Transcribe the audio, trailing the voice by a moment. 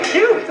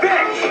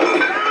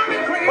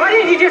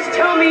just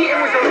tell me it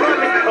was a rum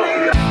and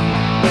coke?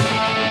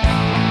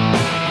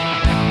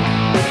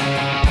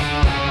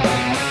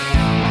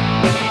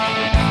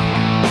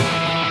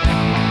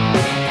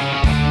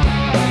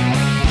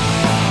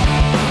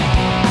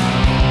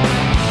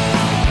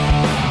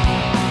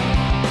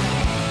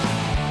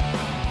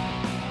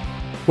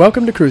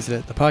 Welcome to Cruisin'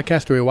 It, the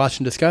podcast where we watch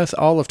and discuss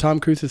all of Tom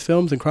Cruise's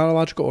films in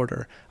chronological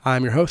order.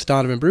 I'm your host,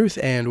 Donovan Bruce,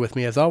 and with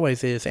me as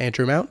always is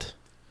Andrew Mount.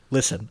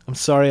 Listen, I'm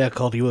sorry I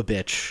called you a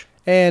bitch.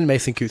 And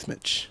Mason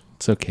Kuzmich.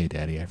 It's okay,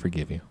 Daddy. I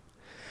forgive you.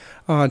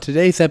 On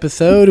today's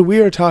episode, we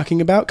are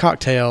talking about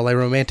Cocktail, a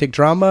romantic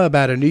drama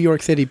about a New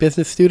York City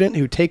business student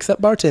who takes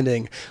up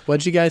bartending.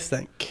 What'd you guys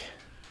think?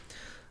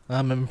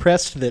 I'm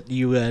impressed that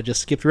you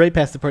just skipped right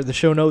past the part of the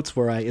show notes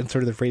where I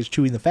inserted the phrase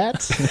chewing the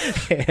fats,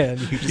 and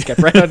you just kept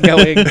right on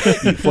going.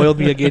 You foiled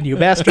me again, you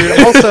bastard.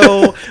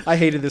 Also, I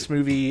hated this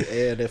movie,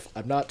 and if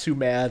I'm not too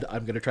mad,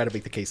 I'm going to try to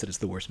make the case that it's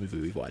the worst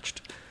movie we've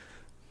watched.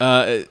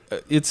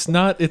 It's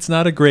not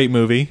a great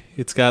movie.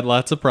 It's got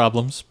lots of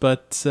problems,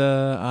 but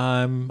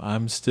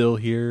I'm still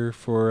here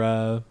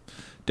for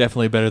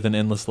definitely better than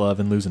Endless Love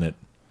and Losing It.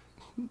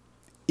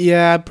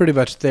 Yeah, pretty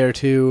much there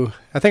too.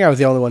 I think I was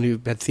the only one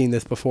who had seen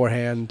this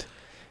beforehand.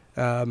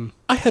 I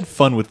had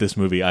fun with this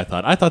movie, I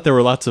thought there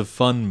were lots of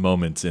fun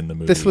moments in the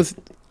movie. This was,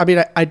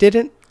 I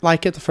didn't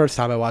like it the first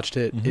time I watched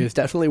it. Mm-hmm. It was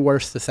definitely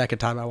worse the second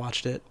time I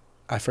watched it.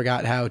 I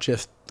forgot how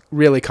just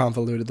really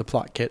convoluted the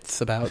plot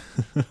gets about,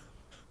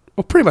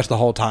 well, pretty much the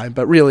whole time,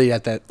 but really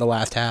at the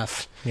last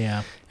half.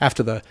 Yeah.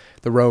 After the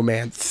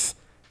romance,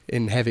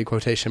 in heavy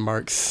quotation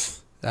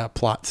marks,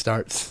 plot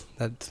starts.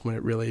 That's when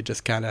it really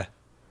just kind of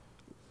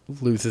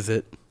loses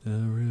it.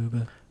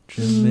 Aruba,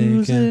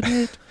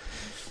 Jamaica.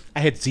 I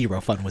had zero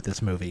fun with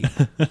this movie.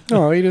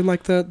 Oh, you didn't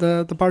like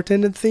the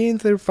bartending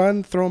scenes? They were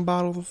fun, throwing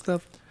bottles and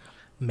stuff.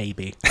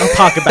 Maybe. I'll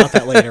talk about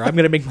that later. I'm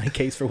going to make my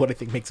case for what I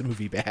think makes a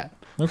movie bad.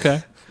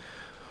 Okay.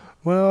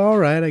 Well, all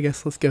right. I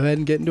guess let's go ahead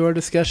and get into our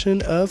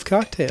discussion of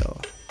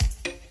Cocktail.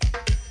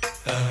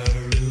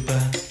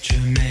 Aruba,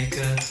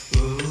 Jamaica,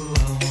 ooh,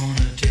 I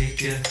wanna take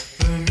you.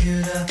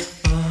 Bermuda,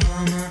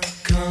 Bahama,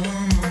 come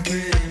on,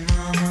 pretty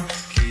mama.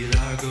 Key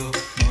Largo,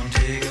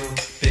 Montego,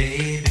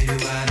 baby,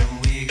 why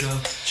don't we go?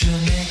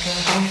 Jamaica,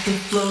 off the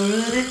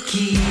Florida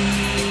Keys.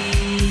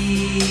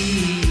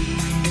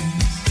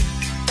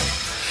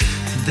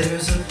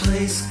 There's a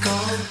place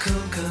called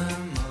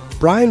Kokomo.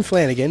 Brian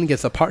Flanagan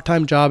gets a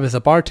part-time job as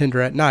a bartender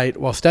at night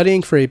while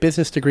studying for a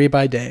business degree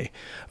by day.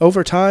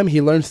 Over time,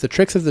 he learns the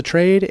tricks of the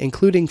trade,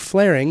 including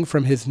flaring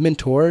from his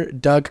mentor,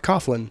 Doug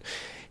Coughlin.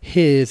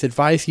 His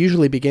advice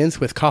usually begins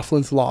with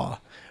Coughlin's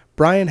Law.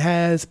 Brian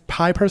has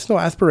high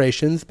personal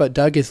aspirations, but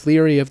Doug is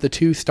leery of the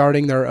two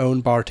starting their own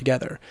bar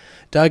together.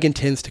 Doug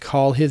intends to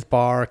call his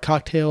bar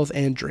Cocktails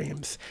and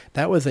Dreams.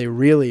 That was a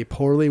really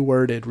poorly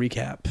worded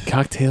recap.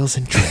 Cocktails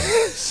and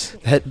Dreams.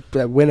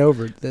 that went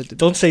over.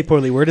 Don't say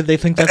poorly worded. They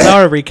think that's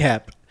our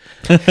recap.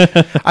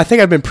 I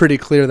think I've been pretty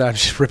clear that I'm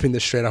just ripping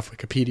this straight off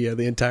Wikipedia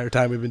the entire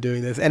time we've been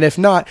doing this. And if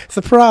not,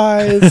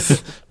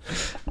 surprise!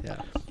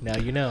 Yeah. Now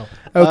you know.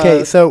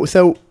 Okay,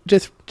 so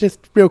just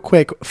real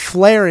quick,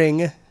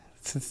 flaring,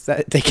 since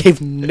they gave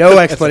no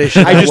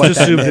explanation. I of just what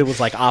that assumed meant. it was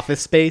like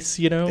Office Space,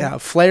 you know? Yeah,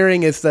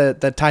 flaring is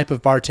the type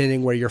of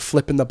bartending where you're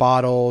flipping the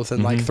bottles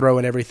and like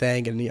throwing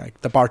everything, and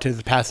the bartenders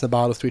are passing the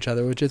bottles to each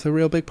other, which is a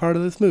real big part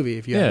of this movie.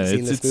 If you haven't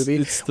seen this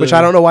movie, which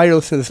I don't know why you're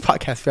listening to this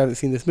podcast if you haven't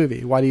seen this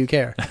movie. Why do you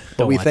care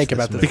what we think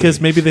about this?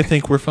 Because maybe they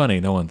think we're funny.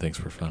 No one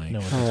thinks we're funny. No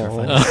one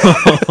thinks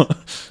we're funny.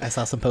 I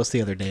saw some posts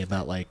the other day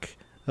about like,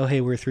 oh,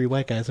 hey, we're three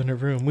white guys in a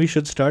room. We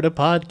should start a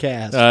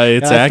podcast. It's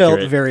and I accurate.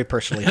 felt very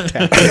personally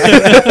attacked.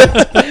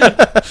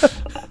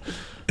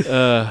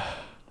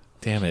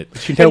 Damn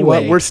it. You know what?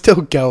 Anyway. We're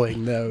still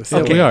going though.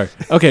 So We are.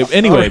 Okay,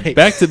 anyway, All right.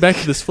 back to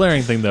this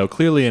flaring thing, though.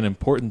 Clearly an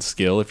important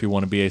skill if you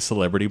want to be a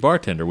celebrity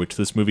bartender, which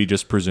this movie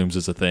just presumes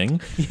is a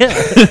thing. Yeah.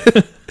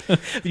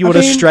 You want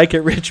to mean- strike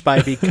it rich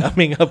by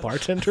becoming a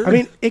bartender? I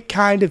mean, it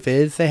kind of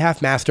is. They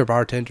have master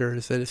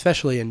bartenders, and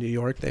especially in New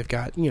York, they've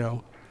got,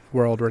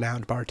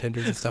 world-renowned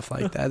bartenders and stuff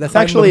like that. That's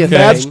actually a thing.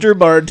 master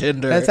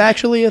bartender. That's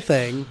actually a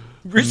thing.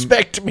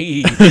 Respect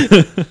me.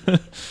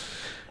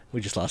 We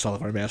just lost all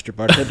of our master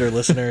bartender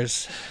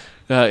listeners.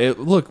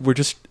 Look, we're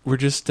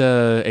just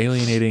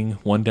alienating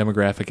one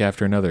demographic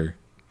after another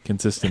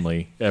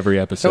consistently every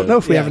I episode. don't know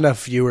if we Yeah. have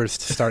enough viewers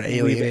to start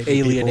alienating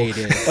We've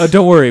alienated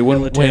Don't worry.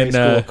 military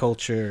school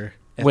culture.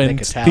 When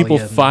ethnic people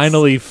Italians,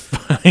 finally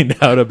find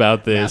out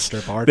about this,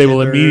 master they will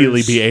bartenders.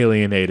 immediately be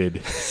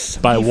alienated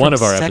by one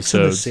of our Sex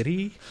and the episodes.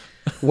 City.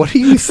 What do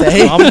you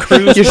say? Tom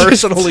Cruise You're just-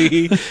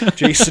 personally,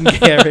 Jason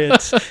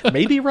Garrett,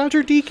 maybe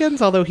Roger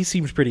Deakins, although he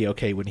seems pretty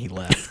okay when he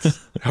left.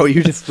 Oh,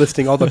 you're just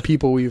listing all the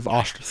people we've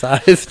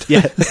ostracized.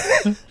 Yeah.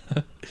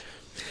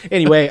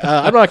 Anyway,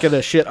 I'm not going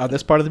to shit on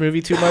this part of the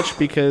movie too much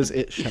because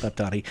shut up,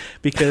 Donnie.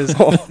 Because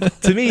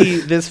to me,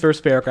 this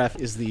first paragraph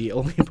is the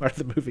only part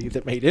of the movie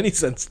that made any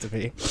sense to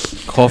me.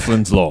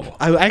 Coughlin's Law.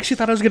 I actually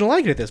thought I was going to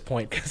like it at this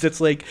point because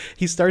it's like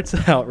he starts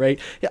out, right?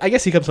 I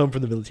guess he comes home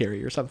from the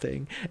military or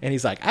something and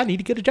he's like, I need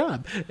to get a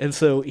job. And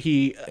so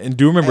And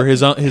do remember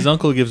his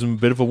uncle gives him a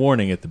bit of a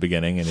warning at the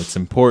beginning, and it's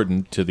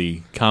important to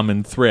the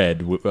common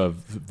thread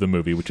of the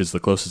movie, which is the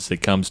closest it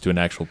comes to an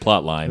actual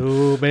plot line.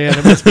 Oh, man,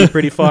 it must be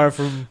pretty far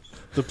from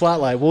the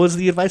plot line. What was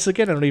the advice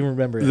again? I don't even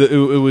remember. It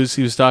was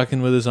he was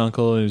talking with his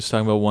uncle, and he was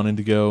talking about wanting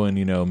to go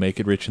and make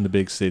it rich in the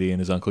big city, and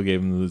his uncle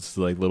gave him this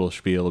like little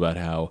spiel about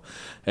how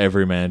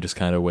every man just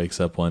kind of wakes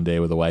up one day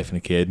with a wife and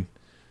a kid,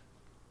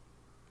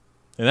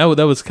 and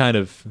that was kind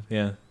of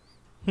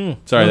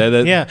Sorry,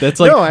 that's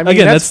like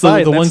again that's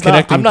fine. the one That's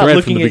connecting I'm not thread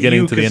looking from the at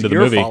beginning you to the end of the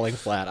 'cause movie. You're falling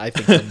flat. I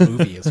think the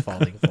movie is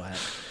falling flat.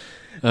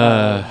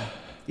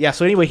 Yeah.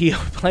 So anyway, he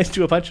applies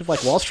to a bunch of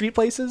like Wall Street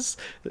places.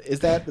 Is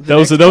that That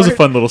was a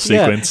fun little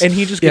sequence. Yeah. And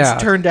he just gets Yeah.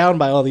 turned down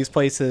by all these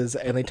places,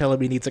 and they tell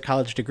him he needs a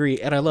college degree.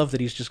 And I love that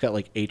he's just got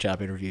like 8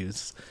 job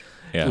interviews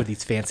with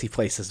these fancy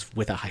places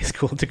with a high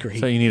school degree.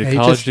 So you need a he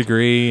college just-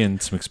 degree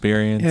and some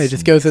experience. Yeah, he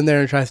just goes in there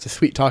and tries to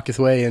sweet talk his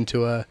way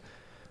into a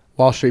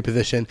Wall Street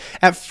position.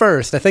 At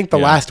first, I think the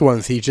last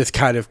ones he just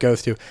kind of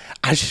goes to,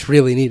 I just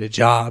really need a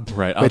job.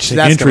 Right, I'll which take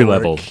that's entry gonna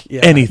level, work.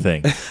 Yeah.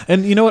 anything.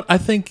 And you know what? I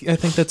think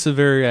that's a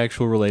very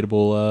actual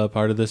relatable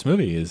part of this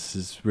movie.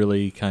 Is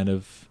really kind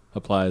of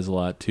applies a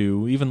lot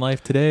to even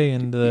life today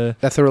and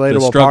That's the the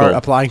relatable struggle. part,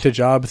 applying to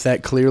jobs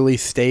that clearly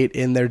state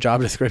in their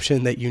job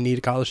description that you need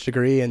a college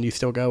degree, and you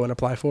still go and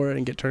apply for it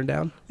and get turned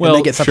down. Well, and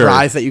they get sure.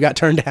 surprised that you got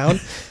turned down.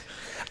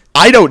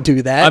 I don't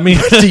do that. I mean-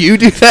 do you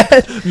do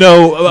that?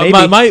 No,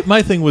 Maybe.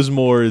 my thing was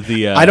more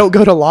the. I don't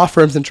go to law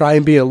firms and try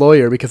and be a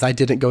lawyer because I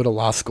didn't go to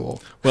law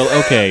school. Well,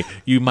 okay,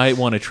 you might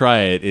want to try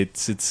it.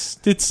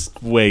 It's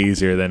way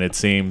easier than it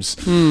seems.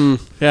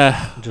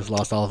 Yeah, We just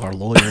lost all of our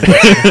lawyer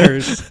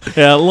listeners.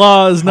 yeah.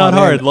 Law is not Oh,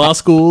 man. hard. Law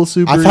school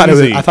super I thought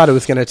easy. it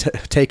was going to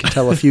take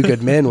until a few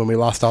good men when we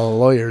lost all the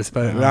lawyers,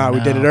 but we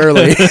did it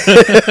early.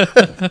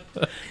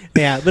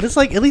 Yeah, but it's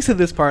like, at least in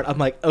this part, I'm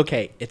like,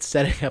 okay, it's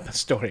setting up a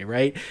story,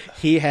 right?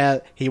 He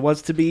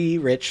wants to be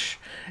rich.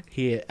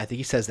 I think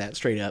he says that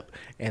straight up,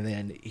 and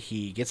then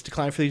he gets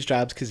declined for these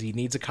jobs because he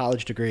needs a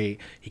college degree.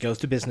 He goes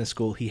to business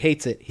school. He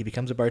hates it. He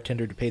becomes a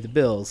bartender to pay the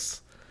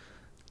bills,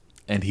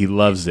 and he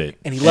loves it.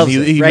 and he loves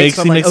it. He right? makes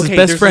So I'm he like, makes okay, his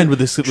best there's friend a with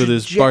his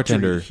trajectory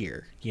bartender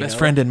here. Best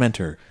friend and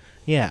mentor.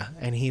 Yeah,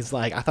 and he's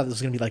like, I thought this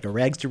was gonna be like a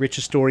rags to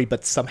riches story,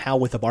 but somehow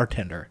with a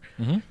bartender.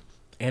 Mm-hmm.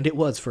 And it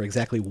was for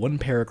exactly one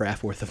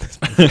paragraph worth of this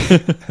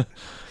movie.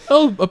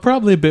 Oh,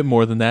 probably a bit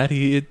more than that.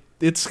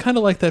 It's kind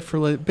of like that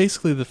for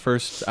basically the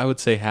first, I would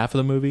say, half of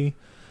the movie,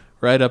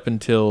 right up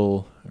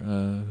until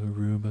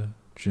Aruba,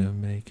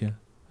 Jamaica.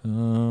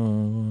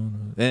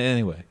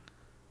 Anyway,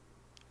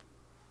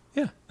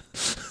 yeah.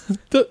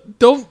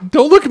 Don't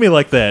look at me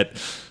like that.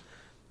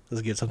 This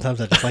is good. Sometimes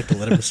I just like to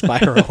let him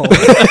spiral.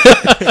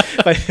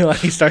 If I feel like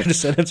he's starting a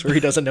sentence where he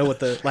doesn't know what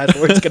the last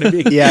word's going to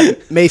be. Yeah,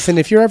 Mason,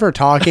 if you're ever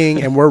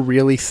talking and we're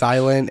really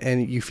silent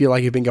and you feel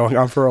like you've been going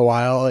on for a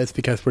while, it's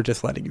because we're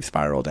just letting you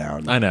spiral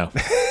down. I know.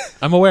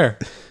 I'm aware.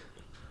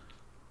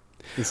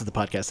 This is the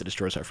podcast that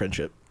destroys our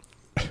friendship.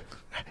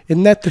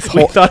 Isn't that this We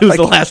whole? thought it was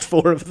like, the last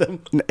 4 of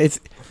them.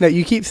 No,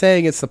 you keep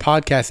saying it's the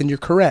podcast, and you're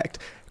correct.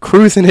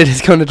 Cruising it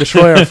is going to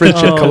destroy our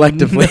friendship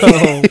collectively.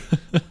 No.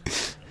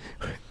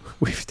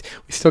 We've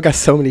still got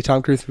so many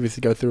Tom Cruise movies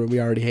to go through, and we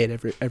already hate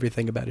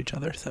everything about each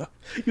other. So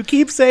You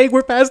keep saying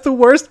we're past the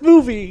worst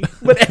movie,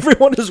 but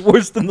everyone is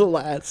worse than the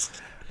last.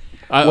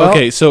 Well,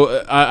 okay,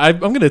 so I'm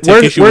going to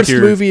take issue worst with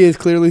your movie is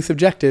clearly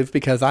subjective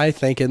because I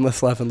think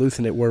Endless Love and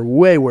Loosen It were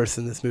way worse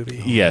than this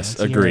movie. Yes,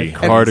 You're a agree.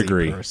 crazy Hard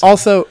agree. person.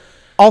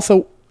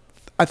 Also,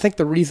 I think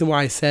the reason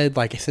why I said,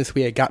 like, since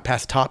we had got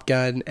past Top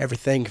Gun,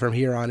 everything from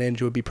here on in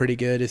would be pretty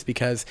good is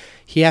because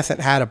he hasn't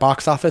had a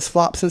box office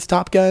flop since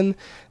Top Gun.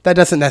 That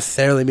doesn't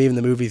necessarily mean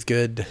the movie's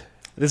good.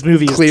 This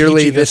movie is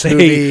Clearly, teaching this us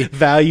movie- a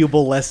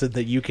valuable lesson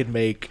that you can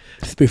make.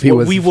 This movie What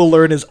was, we will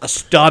learn is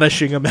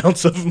astonishing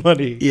amounts of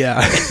money.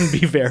 yeah. And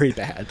be very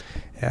bad.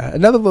 Yeah,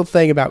 another little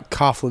thing about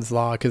Coughlin's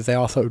Law, because they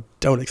also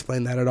don't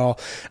explain that at all.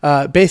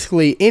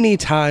 Basically, any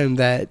time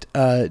that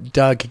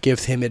Doug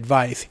gives him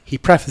advice, he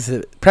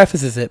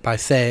prefaces it by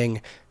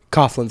saying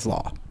Coughlin's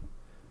Law.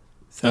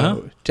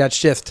 So that's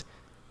just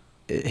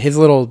his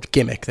little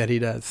gimmick that he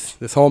does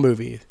this whole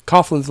movie.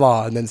 Coughlin's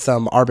Law, and then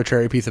some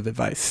arbitrary piece of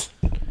advice.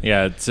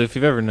 Yeah, so if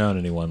you've ever known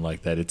anyone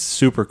like that, it's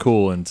super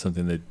cool and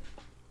something that,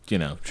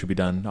 should be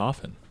done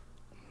often.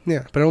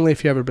 Yeah, but only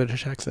if you have a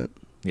British accent.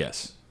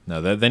 Yes. No,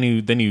 then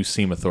you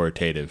seem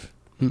authoritative.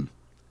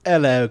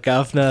 Hello,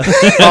 Governor.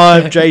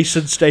 I'm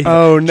Jason Statham.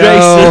 Oh, no.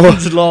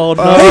 Jason's Law.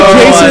 No,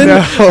 Hey,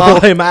 Jason.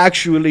 I'm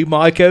actually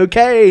Mike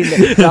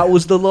O'Kane. That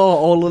was the law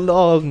all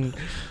along.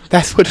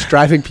 That's what's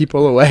driving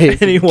people away.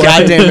 Anyway,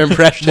 Goddamn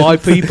impression. My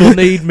people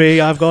need me.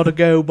 I've got to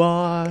go.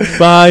 Bye.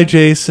 Bye,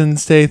 Jason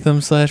Statham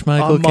 /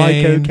 Michael I'm Mike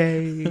Caine.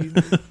 O'Kane.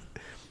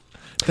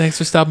 Thanks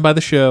for stopping by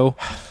the show.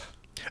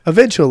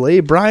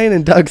 Eventually, Brian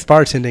and Doug's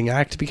bartending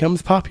act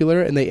becomes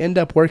popular and they end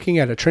up working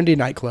at a trendy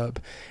nightclub.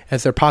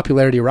 As their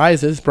popularity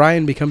rises,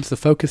 Brian becomes the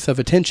focus of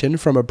attention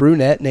from a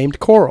brunette named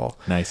Coral.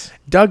 Nice.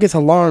 Doug is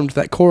alarmed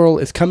that Coral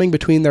is coming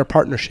between their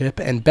partnership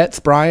and bets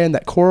Brian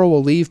that Coral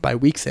will leave by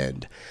week's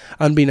end.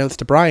 Unbeknownst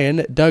to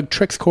Brian, Doug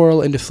tricks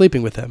Coral into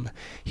sleeping with him.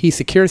 He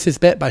secures his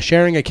bet by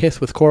sharing a kiss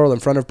with Coral in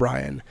front of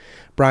Brian.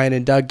 Brian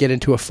and Doug get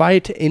into a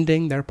fight,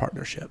 ending their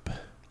partnership.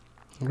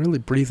 I'm really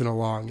breezing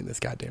along in this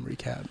goddamn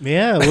recap.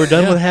 Yeah, we're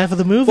done with half of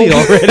the movie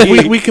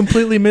already. we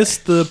completely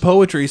missed the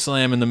poetry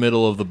slam in the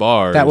middle of the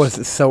bars. That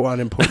was so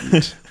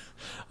unimportant.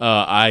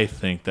 I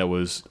think that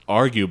was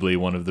arguably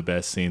one of the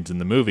best scenes in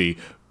the movie,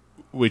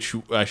 which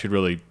I should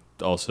really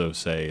also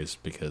say is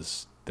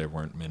because there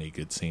weren't many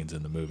good scenes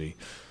in the movie.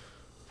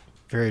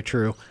 Very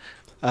true.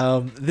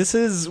 This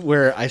is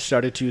where I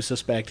started to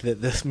suspect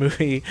that this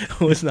movie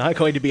was not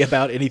going to be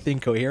about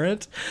anything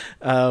coherent.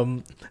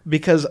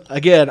 Because,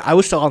 again, I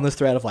was still on this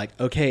thread of like,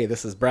 okay,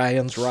 this is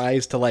Brian's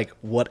rise to like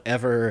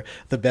whatever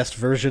the best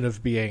version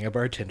of being a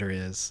bartender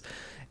is.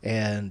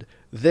 And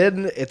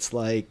then it's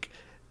like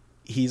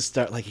he gets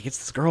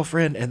this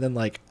girlfriend and then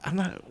like,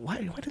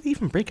 why did they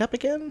even break up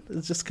again?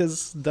 It's just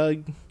because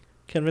Doug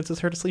convinces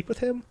her to sleep with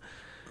him?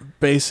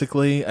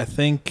 Basically, I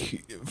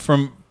think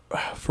from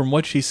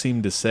what she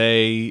seemed to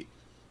say,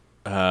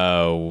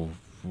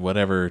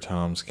 whatever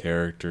Tom's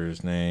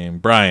character's name,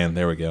 Brian,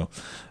 there we go.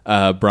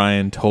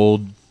 Brian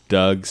told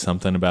Doug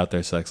something about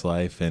their sex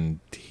life, and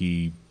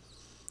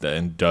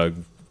Doug,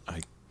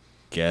 I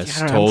guess,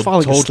 Yeah, I'm told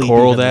falling asleep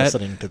Coral even that.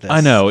 listening to this.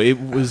 I know it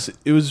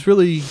was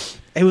really.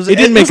 It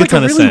didn't make like a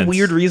ton a of really sense.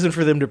 weird reason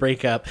for them to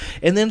break up.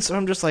 And then so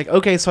I'm just like,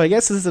 okay, so I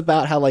guess this is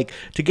about how like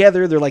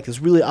together they're like this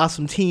really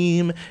awesome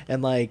team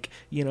and like,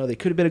 you know, they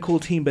could have been a cool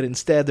team, but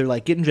instead they're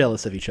like getting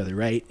jealous of each other,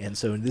 right? And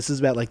so this is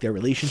about like their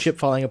relationship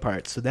falling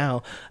apart. So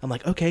now I'm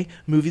like, okay,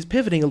 movie's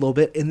pivoting a little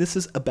bit, and this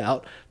is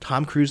about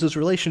Tom Cruise's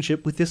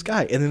relationship with this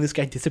guy. And then this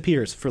guy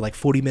disappears for like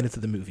 40 minutes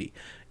of the movie.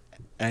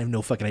 I have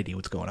no fucking idea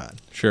what's going on.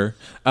 Sure.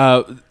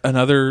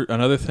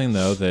 Another thing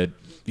though that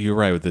you're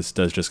right with this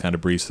does just kind of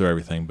breeze through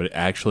everything, but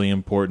actually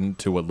important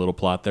to what little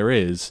plot there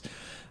is.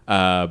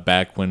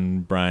 Back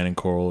when Brian and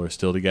Coral are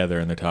still together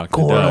and they're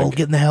talking to Doug.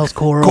 Get in the house,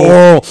 Coral.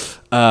 Coral.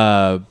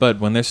 But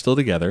when they're still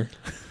together,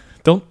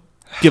 don't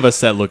give us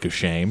that look of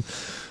shame.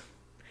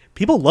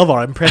 People love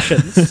our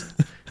impressions.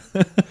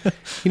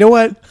 You know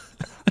what?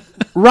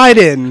 Write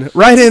in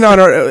on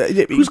our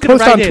Who's going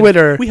post to on write in?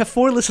 Twitter. We have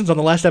 4 listens on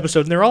the last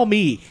episode, and they're all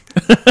me.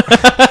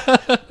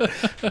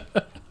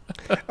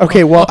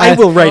 Okay, well, I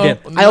will write in.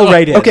 no. I'll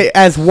write in. Okay,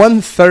 as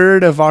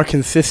 1/3 of our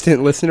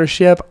consistent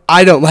listenership,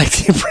 I don't like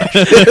the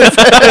impression.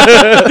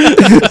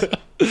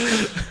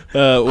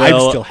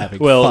 I'm still having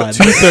fun.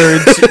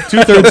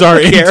 two thirds are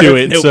into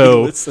it. Nobody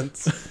So,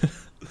 listens.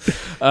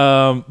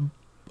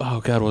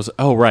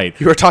 right.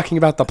 You were talking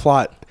about the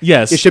plot.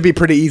 Yes, It should be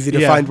pretty easy to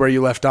Yeah. find where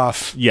you left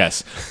off.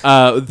 Yes.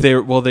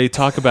 They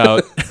talk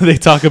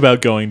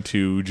about going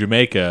to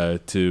Jamaica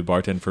to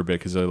bartend for a bit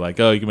because they're like,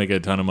 oh, you can make a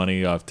ton of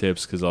money off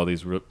tips because all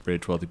these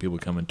rich, wealthy people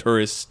come and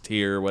tourists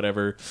here,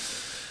 whatever,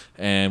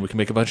 and we can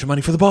make a bunch of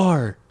money for the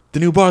bar, the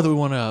new bar that we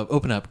want to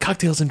open up,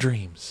 Cocktails and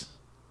Dreams.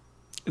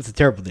 It's a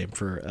terrible name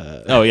for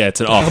Oh yeah,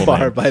 it's an awful bar,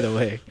 name. by the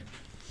way.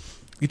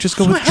 You just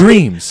go So with how many-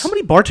 Dreams. How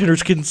many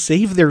bartenders can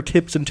save their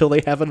tips until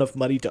they have enough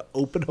money to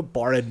open a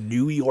bar in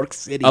New York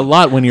City? A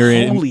lot when you're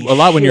Holy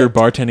when you're shit.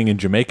 bartending in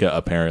Jamaica,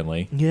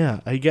 apparently.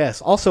 Yeah, I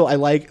guess. Also, I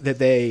like that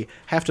they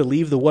have to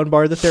leave the one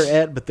bar that they're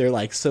at, but they're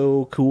like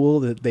so cool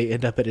that they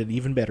end up at an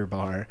even better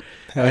bar.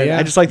 Hell I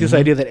yeah. just like this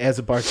idea that as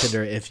a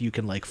bartender, if you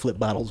can like flip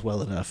bottles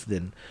well enough,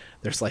 then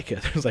there's like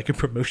a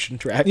promotion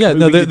track. Yeah,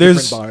 no, moving to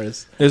there's different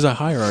bars. there's a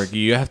hierarchy.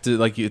 You have to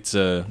it's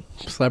a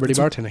Celebrity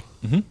bartending.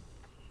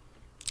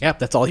 Yep,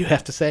 that's all you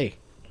have to say.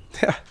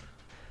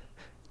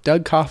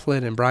 Doug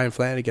Coughlin and Brian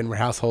Flanagan were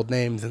household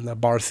names in the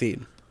bar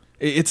scene.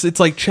 it's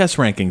like chess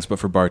rankings but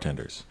for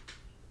bartenders.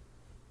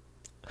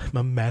 I'm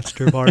a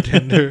master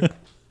bartender.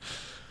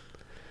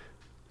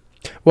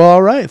 Well,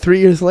 all right. 3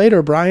 years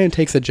later, Brian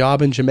takes a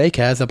job in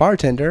Jamaica as a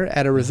bartender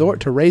at a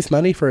resort to raise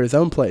money for his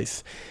own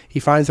place.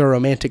 He finds a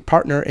romantic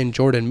partner in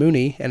Jordan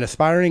Mooney, an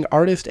aspiring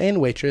artist and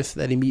waitress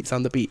that he meets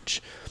on the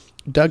beach.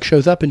 Doug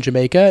shows up in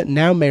Jamaica,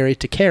 now married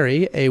to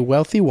Carrie, a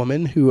wealthy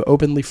woman who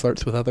openly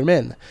flirts with other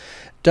men.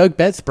 Doug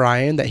bets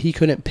Brian that he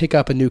couldn't pick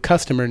up a new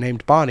customer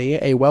named Bonnie,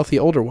 a wealthy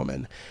older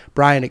woman.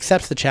 Brian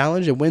accepts the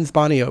challenge and wins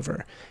Bonnie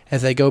over.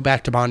 As they go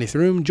back to Bonnie's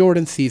room,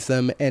 Jordan sees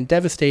them and,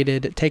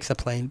 devastated, takes a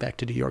plane back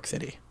to New York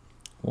City.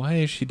 Why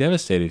is she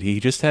devastated?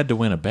 He just had to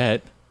win a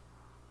bet.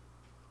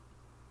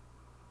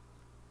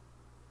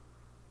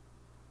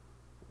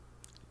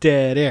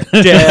 Dead air.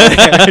 Dead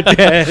air.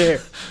 Dead air.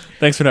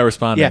 Thanks for not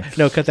responding. Yeah,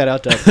 no, cut that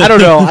out, Doug. I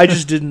don't know. I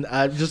just didn't.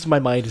 Just my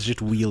mind is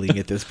just wheeling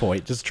at this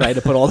point, just trying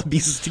to put all the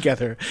pieces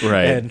together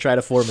Right. and try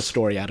to form a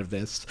story out of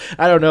this.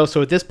 I don't know.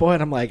 So at this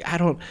point, I'm like, I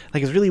don't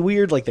like. It's really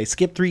weird. Like they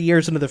skip 3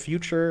 years into the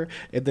future,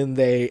 and then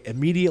they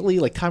immediately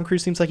like Tom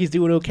Cruise seems like he's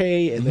doing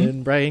okay, and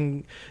then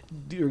Brian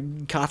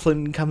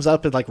Coughlin comes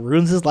up and like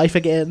ruins his life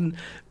again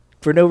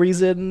for no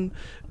reason.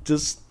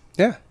 Just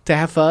Yeah. to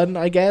have fun,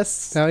 I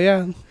guess. Oh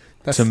yeah.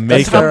 To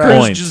make Tom a Cruise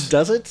point. just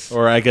does it.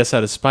 Or I guess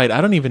out of spite.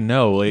 I don't even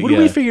know. Like, What do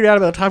we figure out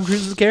about Tom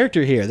Cruise's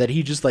character here? That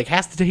he just like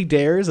has to take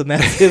dares, and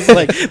that's his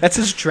that's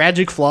his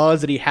tragic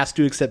flaws, that he has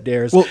to accept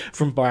dares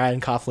from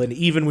Brian Coughlin,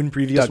 even when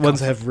previous Doug ones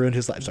Coughlin. have ruined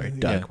his life. Sorry,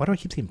 Doug. Yeah. Why do I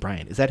keep saying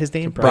Brian? Is that his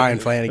name? Brian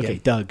Flanagan. Okay,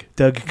 Doug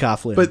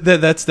Coughlin. But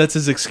that's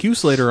his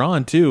excuse later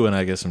on too, and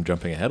I guess I'm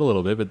jumping ahead a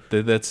little bit,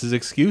 but that's his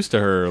excuse to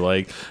her.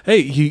 Like, hey,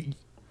 you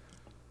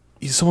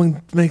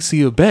someone makes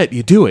you a bet,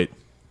 you do it.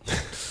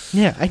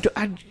 yeah,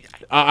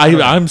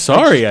 I'm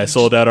sorry I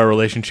sold out our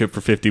relationship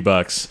for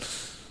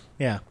 $50,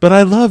 yeah. but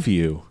I love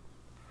you.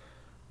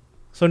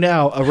 So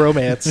now a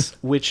romance,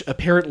 which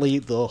apparently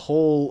the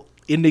whole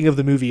ending of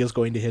the movie is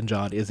going to hinge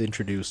on, is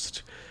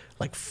introduced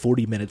like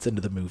 40 minutes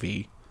into the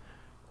movie.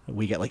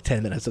 We get like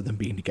 10 minutes of them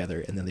being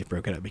together, and then they've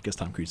broken up because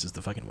Tom Cruise is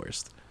the fucking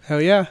worst.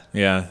 Hell yeah.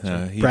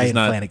 Yeah, he Brian does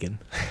not. Flanagan.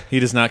 He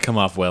does not come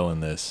off well in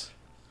this,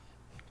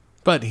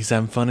 but he's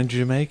having fun in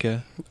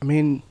Jamaica. I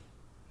mean,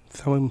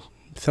 someone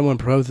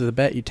proposes a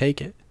bet, you take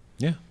it.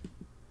 Yeah.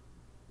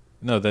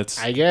 No, that's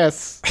I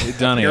guess.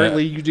 Donnie.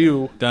 Apparently you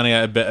do. Donnie,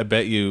 I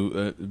bet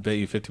you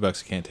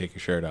 $50 you can't take your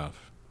shirt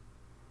off.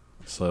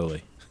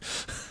 Slowly.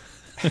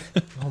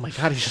 Oh my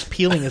god, he's just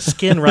peeling his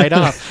skin right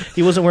off.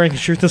 He wasn't wearing a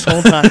shirt this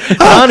whole time.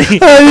 Donnie! You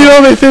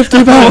owe me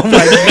 $50. Oh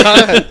my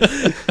god.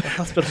 The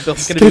hospital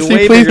bill's going to be Can you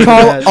way please bigger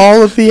call than that.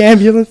 all of the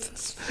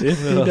ambulances?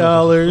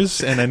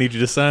 $50, and I need you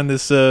to sign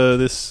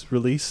this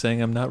release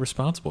saying I'm not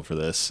responsible for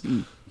this.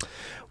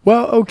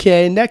 Well,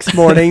 okay, next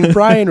morning,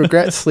 Brian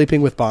regrets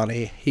sleeping with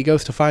Bonnie. He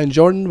goes to find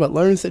Jordan, but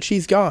learns that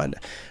she's gone.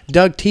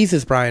 Doug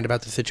teases Brian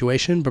about the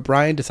situation, but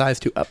Brian decides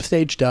to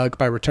upstage Doug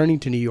by returning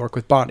to New York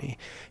with Bonnie.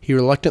 He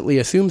reluctantly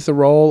assumes the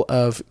role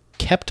of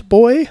kept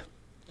boy.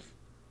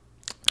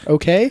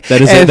 Okay.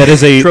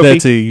 That's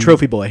a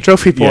Trophy boy.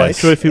 Trophy boy. Yes.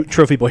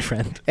 Trophy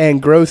boyfriend.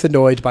 And grows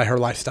annoyed by her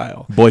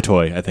lifestyle. boy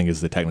toy, I think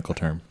is the technical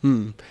term.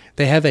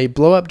 They have a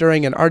blow up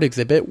during an art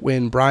exhibit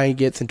when Brian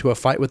gets into a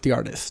fight with the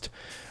artist.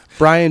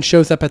 Brian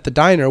shows up at the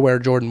diner where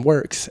Jordan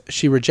works.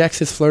 She rejects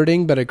his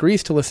flirting, but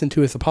agrees to listen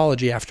to his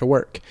apology after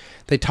work.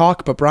 They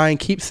talk, but Brian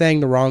keeps saying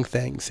the wrong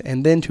things,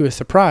 and then to his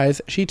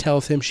surprise, she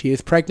tells him she is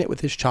pregnant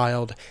with his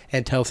child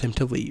and tells him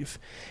to leave.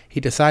 He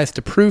decides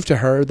to prove to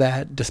her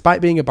that,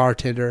 despite being a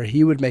bartender,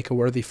 he would make a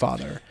worthy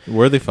father.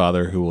 Worthy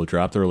father who will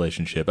drop the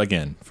relationship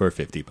again for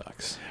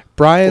 $50.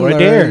 Brian Or a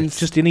dare. learns...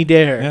 Just any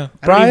dare. Yeah. I don't even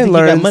Brian think he got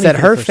learns money that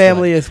for her the first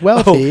family one. is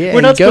wealthy we're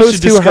and not goes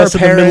supposed to to her discuss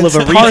in the middle parents'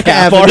 of a Park recap,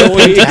 Avenue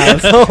are we?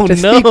 penthouse Oh, to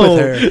speak no. with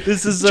her.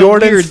 This is so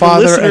Jordan's weird. The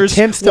father listeners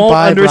attempts to won't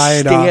buy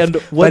Brian understand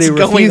off, but what's he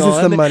going refuses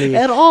on the money.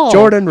 at all.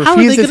 Jordan How are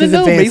they refuses gonna his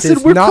know, advances,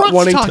 Mason? We're not cross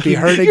wanting to be talking.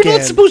 heard You're again.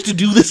 not supposed to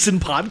do this in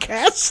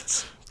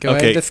podcasts. Go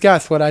ahead Okay. and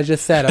discuss what I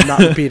just said. I'm not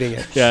repeating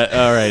it. Yeah.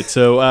 All right.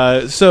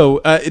 So,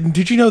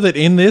 did you know that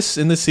in this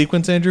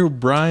sequence, Andrew,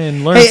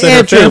 Brian learns that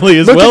Andrew, her family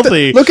is look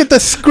wealthy? Look at the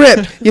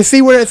script. You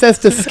see where it says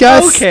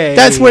discuss? Okay.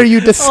 That's where you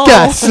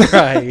discuss. All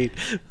right.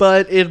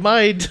 But in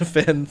my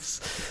defense,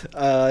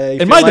 I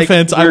feel my like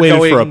defense, I we're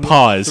waited for a going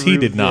pause. He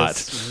through did not.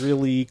 this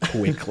really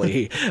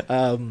quickly.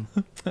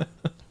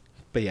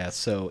 But yeah,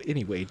 so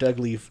anyway, Doug,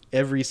 leave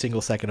every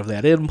single second of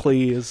that in,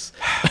 please.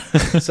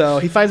 So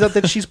he finds out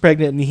that she's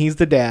pregnant and he's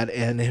the dad,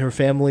 and her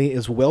family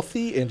is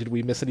wealthy. And did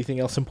we miss anything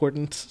else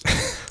important?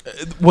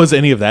 Was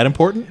any of that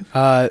important?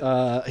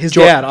 His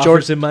dad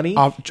offers him money.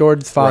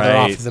 Jordan's father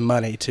Right. offers him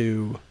money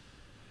to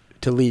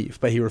leave,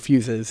 but he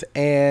refuses,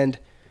 and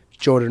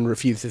Jordan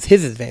refuses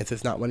his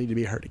advances, not wanting to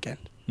be hurt again.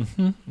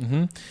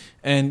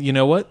 And you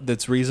know what?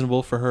 That's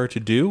reasonable for her to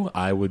do.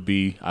 I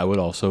would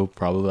also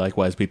probably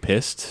likewise be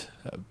pissed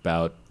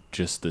about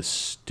just the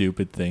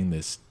stupid thing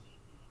this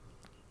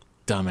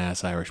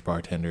dumbass Irish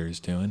bartender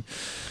is doing.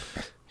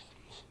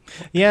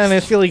 Yeah, and I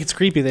feel like it's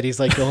creepy that he's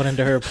like going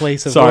into her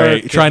place of Sorry,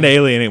 work. trying to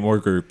alienate more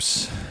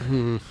groups.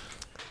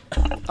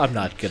 I'm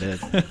not gonna.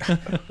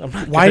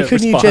 Why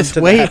couldn't you respond just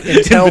to wait that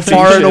until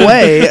far and invitation.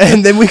 away,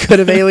 and then we could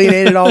have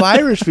alienated all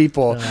Irish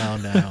people? Oh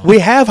no. We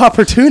have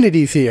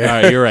opportunities here.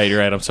 All right, you're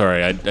right. I'm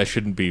sorry. I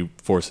shouldn't be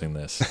forcing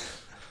this.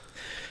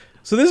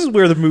 So this is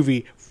where the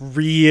movie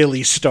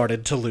really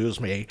started to lose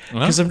me,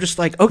 because Well, I'm just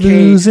like, okay,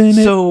 losing it.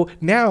 so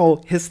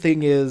now his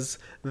thing is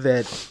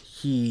that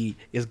he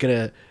is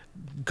gonna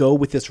go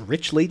with this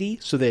rich lady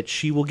so that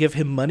she will give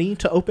him money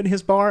to open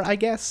his bar, I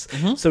guess.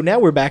 So now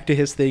we're back to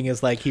his thing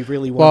is like he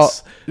really Well,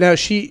 wants. no,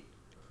 she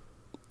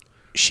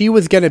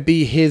was going to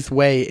be his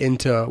way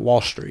into Wall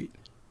Street.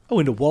 Oh,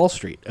 into Wall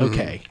Street.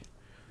 Okay.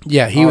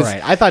 Yeah, he All was.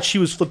 right. I thought she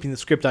was flipping the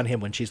script on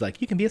him when she's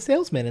like, "You can be a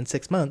salesman in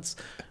 6 months,"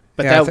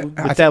 but Yeah,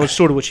 that was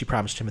sort of what she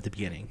promised him at the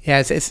beginning.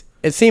 Yeah,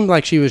 it seemed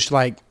like she was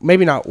like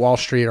maybe not Wall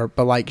Street,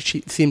 but like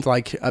she seemed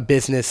like a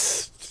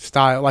business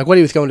style, like what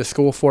he was going to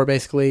school for,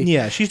 basically.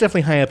 Yeah, she's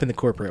definitely high up in the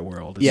corporate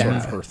world. Is sort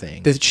of her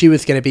thing. That she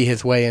was going to be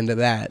his way into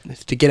that,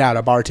 to get out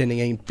of bartending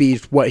and be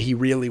what he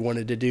really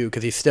wanted to do.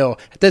 Because he's still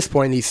at this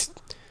point,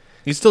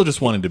 He still just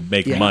wanted to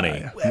make Yeah,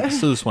 money. yeah. He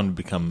still just wanted to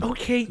become.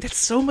 Okay, that's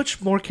so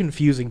much more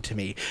confusing to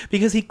me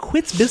because he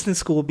quits business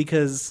school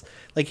because,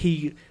 like,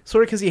 he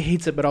sort of because he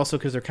hates it, but also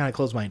because they're kind of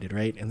closed-minded,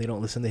 right? And they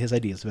don't listen to his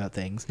ideas about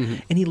things.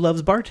 And he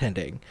loves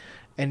bartending,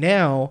 and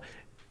now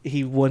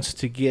he wants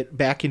to get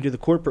back into the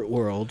corporate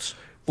world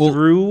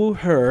through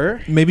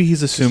her. Maybe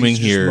he's assuming He's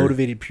just here.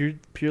 motivated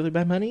purely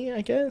by money,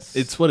 I guess.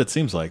 It's what it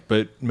seems like,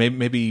 but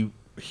maybe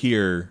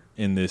here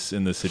in this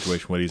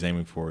situation, what he's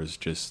aiming for is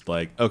just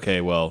like,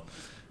 okay, well,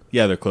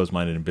 yeah, they're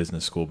closed-minded in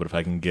business school, but if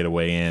I can get a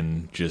way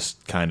in,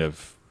 just kind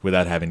of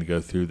without having to go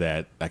through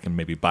that, I can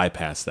maybe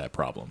bypass that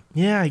problem.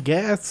 Yeah, I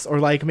guess. Or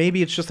like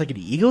maybe it's just like an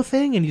ego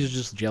thing and he's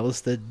just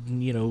jealous that,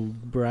 you know,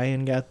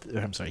 Brian got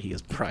I'm sorry, he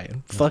is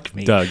Brian. Fuck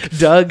me. Doug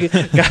got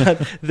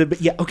the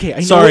yeah, okay, I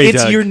know Sorry,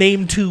 it's Doug. your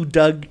name too,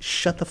 Doug.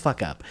 Shut the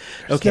fuck up.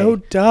 Okay. no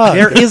Doug.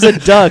 There is a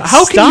Doug.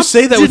 How can you Stop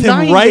say that with him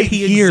denying right that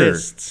he here?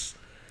 exists.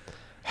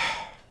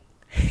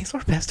 He's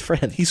our best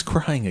friend. He's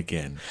crying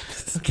again.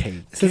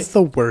 Okay. This is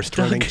the worst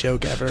Doug. running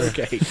joke ever.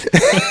 Okay.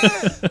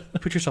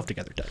 Put yourself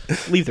together, Doug.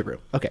 Leave the room.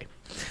 Okay.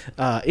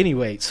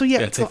 Anyway, so yeah,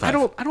 take so I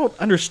five. don't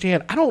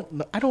understand. I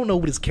don't know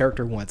what his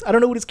character wants. I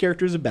don't know what his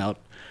character is about.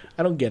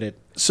 I don't get it.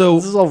 So-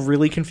 this is all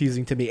really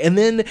confusing to me. And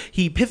then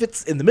he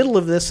pivots in the middle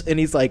of this and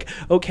he's like,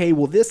 "Okay,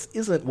 well this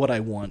isn't what I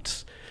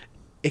want."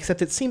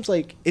 Except it seems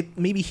like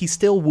maybe he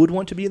still would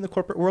want to be in the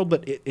corporate world,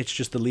 but it's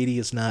just the lady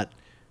is not.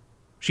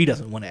 She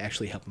doesn't want to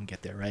actually help him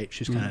get there, right?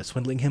 She's kind of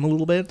swindling him a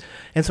little bit,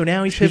 and so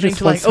now he's She pivoting just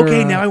to like, wants her,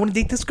 okay, now I want to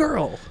date this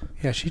girl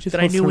Yeah, she just that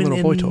I wants her knew in,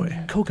 little boy in toy.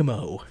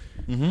 Kokomo,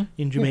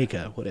 in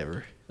Jamaica,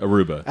 whatever.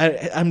 Aruba.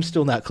 I'm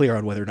still not clear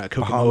on whether or not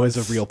Kokomo is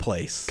a real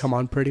place. Come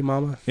on, pretty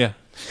mama. Yeah.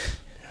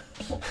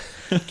 Can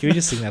we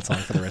just sing that song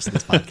for the rest of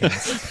this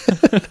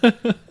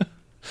podcast?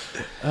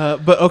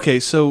 But okay,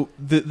 so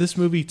this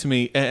movie to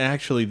me, and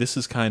actually, this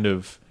is kind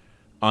of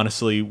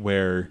honestly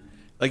where,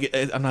 like,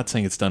 I'm not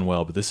saying it's done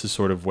well, but this is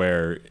sort of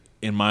where,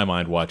 in my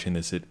mind, watching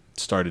this, it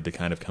started to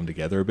kind of come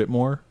together a bit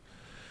more.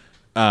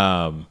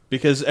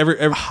 Because every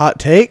Hot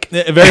take.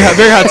 very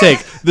hot take.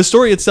 The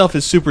story itself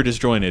is super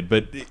disjointed,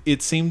 but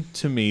it seemed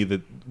to me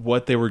that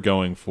what they were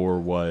going for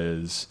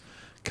was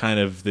kind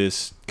of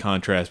this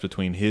contrast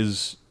between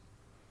his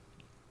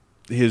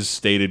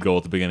stated goal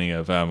at the beginning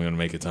of I'm going to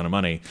make a ton of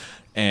money,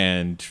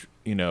 and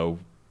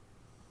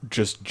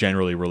just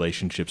generally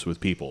relationships with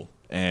people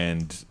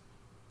and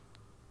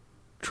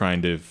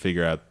trying to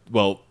figure out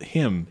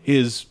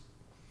his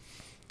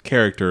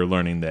character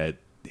learning that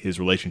his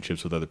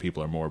relationships with other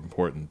people are more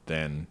important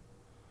than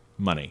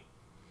money,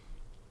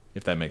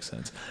 if that makes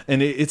sense.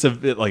 And it's a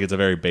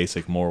very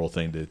basic moral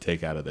thing to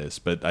take out of this,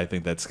 but I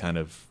think that's kind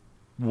of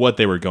what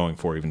they were going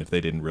for, even if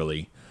they didn't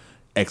really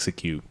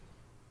execute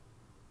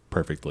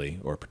perfectly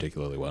or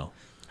particularly well.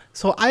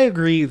 So I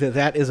agree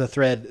that is a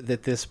thread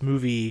that this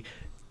movie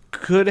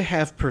could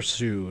have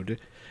pursued,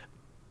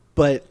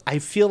 but I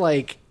feel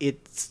like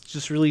it's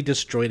just really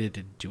disjointed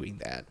in doing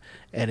that,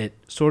 and it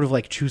sort of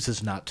like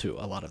chooses not to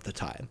a lot of the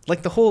time.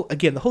 Like the whole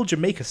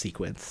Jamaica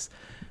sequence,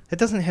 that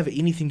doesn't have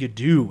anything to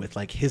do with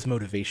like his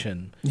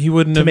motivation He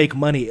wouldn't to have make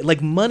money.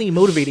 Like money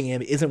motivating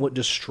him isn't what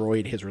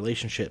destroyed his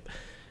relationship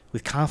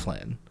with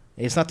Coughlin.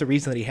 It's not the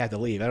reason that he had to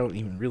leave. I don't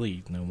even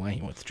really know why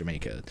he went to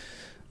Jamaica.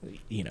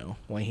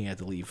 Why he had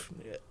to leave.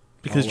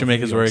 because all of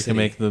Jamaica's New where York he can City.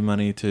 make the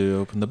money to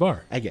open the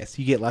bar. I guess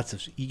you get lots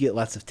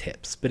of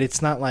tips, but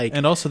it's not like.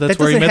 And also that's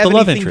that where he doesn't met have the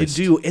love anything interest.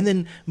 To do, and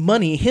then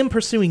him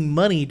pursuing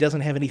money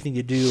doesn't have anything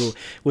to do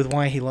with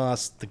why he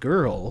lost the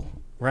girl,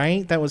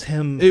 right? That was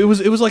him. It was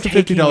like a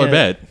taking $50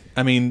 bet.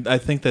 I mean, I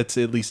think that's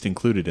at least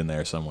included in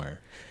there somewhere.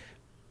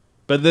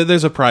 But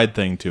there's a pride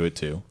thing to it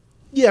too.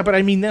 Yeah, but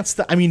I mean is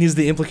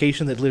the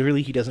implication that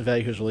literally he doesn't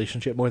value his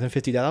relationship more than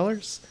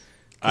 $50?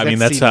 I mean,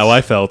 that's how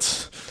I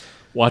felt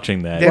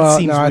watching that. That Well,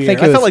 seems no, I weird. think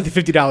I it felt was- like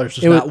the $50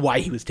 was it was- not why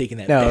he was taking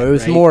that. No, bet, it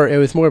was right? more. It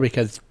was more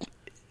because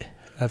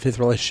of his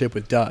relationship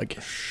with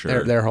Doug.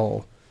 Sure. Their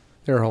whole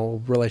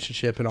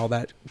relationship and all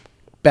that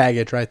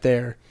baggage right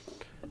there.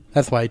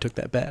 That's why he took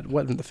that bet. It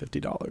wasn't the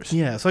 $50.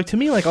 Yeah, so to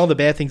me, like all the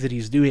bad things that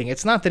he's doing,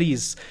 it's not that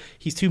he's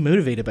too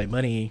motivated by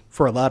money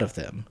for a lot of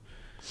them,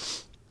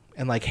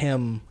 and like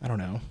him, I don't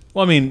know.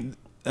 Well, I mean,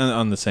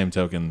 on the same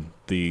token,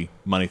 the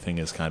money thing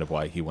is kind of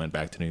why he went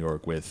back to New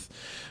York with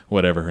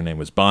whatever her name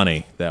was,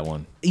 Bonnie, that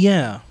one.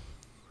 Yeah.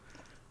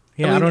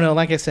 Yeah, I mean- don't know.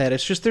 Like I said,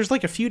 it's just there's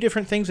like a few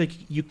different things. Like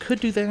you could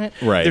do that.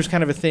 Right. There's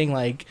kind of a thing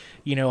like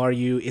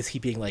is he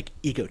being like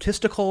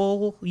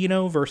egotistical,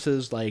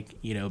 versus like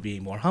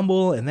being more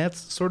humble, and that's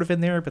sort of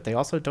in there. But they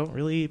also don't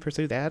really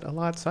pursue that a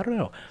lot. So I don't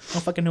know. I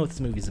don't fucking know what this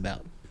movie's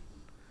about.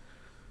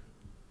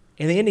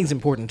 And the ending's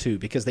important too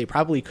because they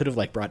probably could have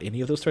like brought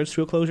any of those threads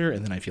to a closure,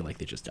 and then I feel like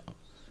they just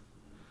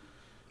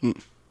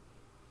don't.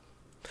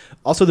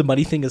 Also, the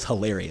money thing is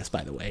hilarious,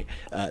 by the way.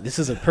 This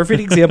is a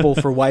perfect example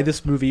for why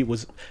this movie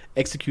was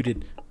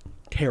executed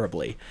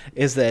terribly.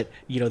 Is that,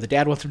 the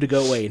dad wants him to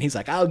go away, and he's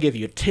like, I'll give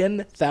you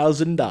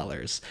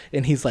 $10,000.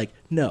 And he's like,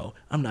 no,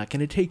 I'm not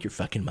going to take your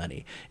fucking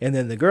money. And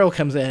then the girl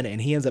comes in,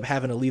 and he ends up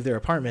having to leave their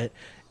apartment,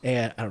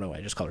 And I don't know why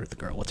I just called her the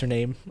girl. What's her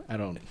name? I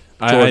don't.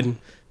 Jordan.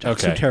 I'm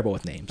so Okay. terrible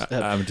with names.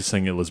 I'm just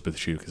saying Elizabeth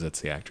Shue because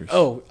that's the actress.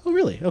 Oh,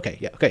 really? Okay,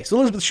 yeah, okay. So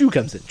Elizabeth Shue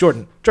comes in.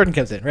 Jordan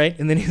comes in, right?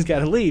 And then he's got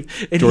to leave.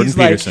 And Jordan he's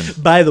Peterson.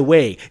 like, by the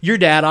way, your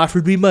dad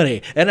offered me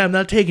money, and I'm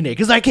not taking it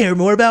because I care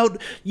more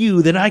about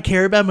you than I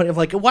care about money. I'm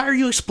like, why are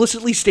you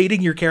explicitly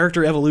stating your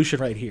character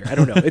evolution right here? I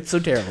don't know. It's so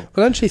terrible.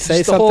 Well, doesn't she say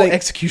Just the whole something?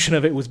 execution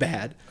of it was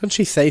bad. Doesn't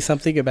she say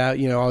something about,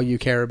 all you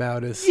care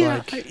about is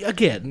like...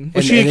 Again.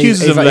 Well, she and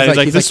accuses him of that. He's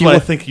like, this is you what I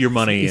want- think of your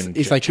money. And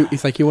He's like,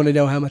 you want to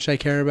know how much I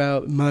care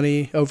about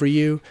money over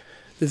you?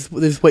 This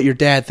is what your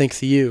dad thinks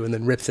of you, and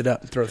then rips it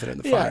up and throws it in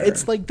the Yeah, fire.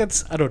 it's like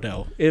I don't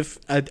know. If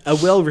a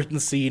well-written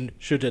scene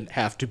shouldn't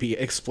have to be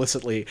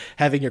explicitly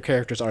having your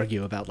characters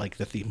argue about, like,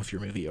 the theme of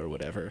your movie or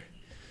whatever.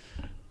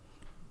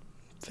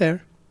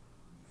 fair.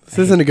 This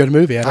isn't a good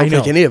movie. I don't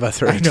think know. any of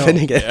us are I know.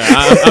 defending it.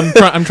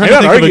 I'm trying to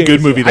think of a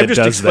good movie that I'm just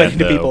does explaining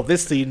that, to people though.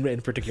 this scene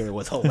in particular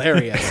was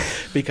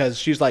hilarious because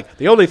she's like,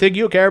 the only thing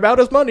you care about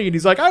is money, and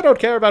he's like, I don't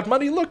care about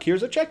money. Look,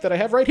 here's a check that I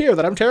have right here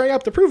that I'm tearing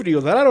up to prove to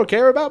you that I don't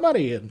care about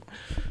money. And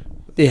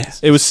Yeah.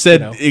 It was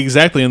said You know.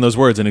 exactly in those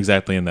words and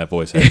exactly in that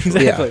voice.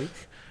 Actually. exactly,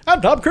 I'm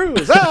Tom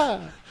Cruise.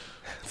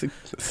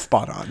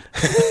 Spot on.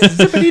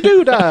 Zippity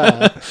doo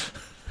dah,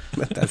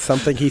 That's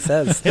something he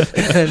says.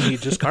 and he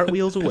just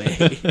cartwheels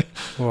away.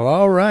 Well,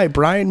 all right.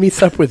 Brian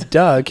meets up with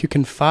Doug, who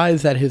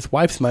confides that his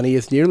wife's money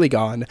is nearly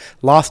gone,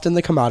 lost in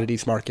the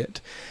commodities market.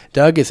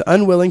 Doug is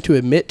unwilling to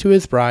admit to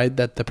his bride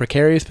that the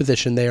precarious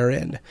position they are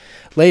in.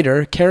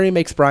 Later, Carrie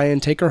makes Brian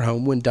take her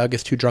home when Doug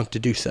is too drunk to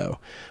do so.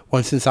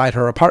 Once inside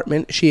her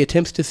apartment, she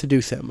attempts to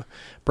seduce him.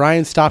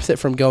 Brian stops it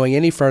from going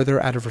any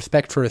further out of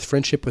respect for his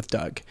friendship with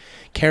Doug.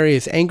 Carrie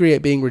is angry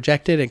at being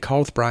rejected and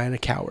calls Brian a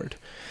coward.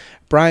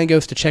 Brian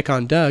goes to check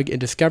on Doug and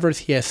discovers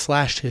he has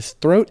slashed his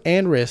throat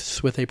and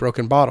wrists with a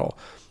broken bottle.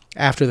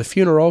 After the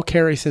funeral,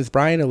 Carrie sends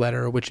Brian a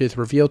letter which is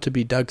revealed to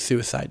be Doug's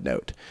suicide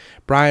note.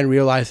 Brian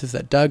realizes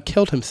that Doug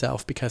killed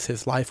himself because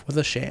his life was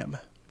a sham.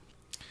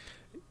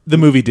 The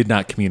movie did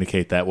not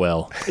communicate that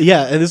well.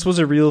 Yeah, and this was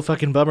a real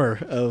fucking bummer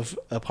of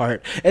a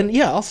part. And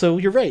yeah, also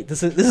you're right.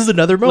 This is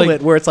another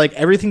moment where it's like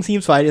everything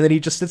seems fine, and then he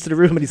just sits in a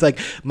room and he's like,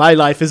 "My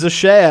life is a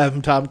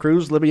sham, Tom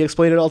Cruise. Let me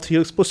explain it all to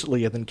you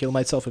explicitly," and then kill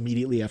myself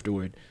immediately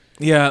afterward.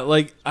 Yeah,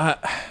 like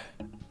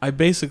I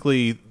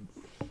basically,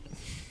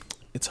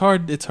 it's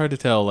hard to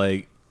tell.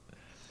 Like,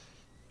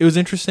 it was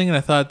interesting, and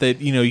I thought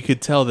that you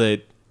could tell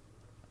that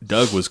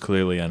Doug was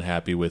clearly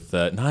unhappy with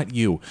not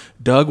you.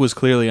 Doug was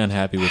clearly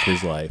unhappy with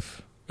his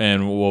life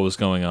and what was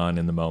going on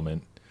in the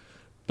moment,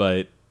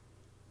 but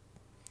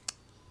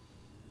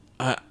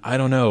I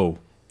don't know.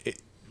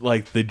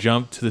 Like the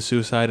jump to the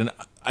suicide, and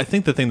I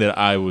think the thing that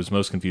I was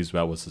most confused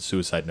about was the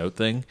suicide note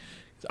thing.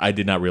 I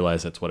did not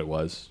realize that's what it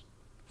was.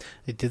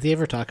 Did they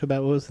ever talk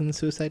about what was in the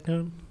suicide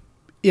note?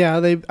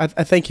 Yeah, I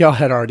think y'all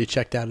had already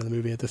checked out of the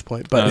movie at this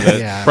point, but No, that-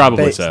 Yeah,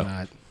 probably they- so.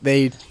 Not.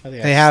 they I think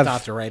they I have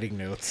stopped writing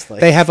notes.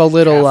 Like, they have a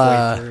little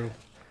halfway through.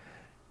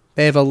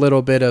 they have a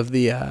little bit of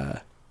the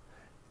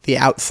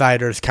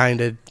outsiders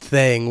kind of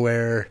thing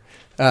where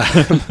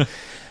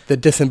the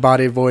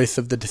disembodied voice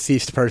of the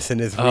deceased person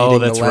is reading Oh,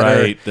 that's the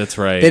letter. right. That's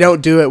right. They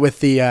don't do it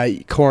with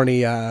the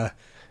corny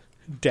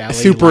Dally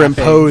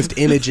superimposed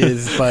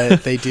images,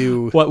 but they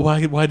do.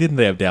 Why didn't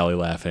they have Dally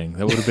laughing?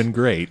 That would have been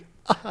great.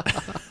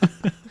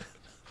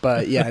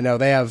 But yeah, no,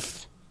 they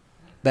have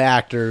the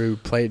actor who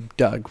played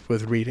Doug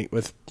was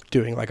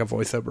doing like a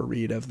voiceover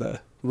read of the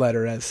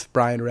letter as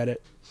Brian read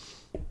it.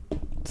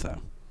 So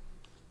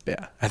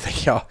yeah, I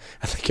think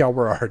y'all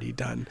were already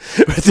done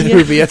with the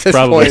movie at this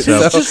Probably point.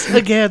 so. It's just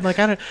again, like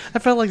I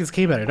felt like this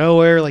came out of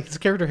nowhere. Like this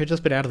character had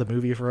just been out of the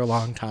movie for a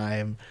long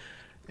time,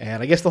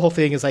 and I guess the whole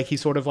thing is like he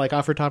sort of like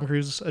offered Tom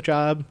Cruise a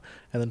job,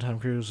 and then Tom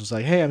Cruise was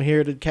like, "Hey, I'm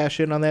here to cash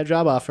in on that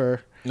job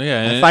offer."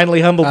 Yeah, I and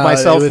finally humbled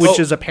myself, it was- which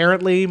is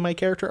apparently my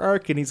character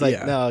arc, and he's like,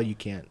 Yeah. "No, you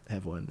can't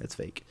have one. It's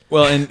fake."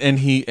 well, and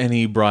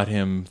he brought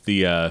him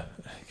the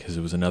because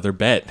it was another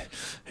bet.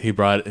 He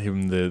brought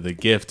him the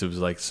gift. It was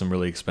like some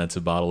really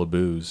expensive bottle of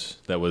booze.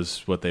 That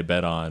was what they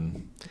bet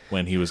on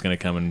when he was going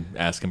to come and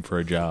ask him for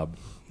a job.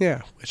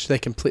 Yeah, which they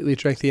completely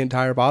drank the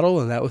entire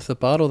bottle, and that was the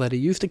bottle that he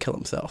used to kill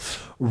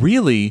himself.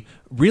 Really,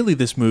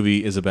 this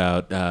movie is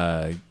about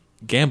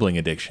gambling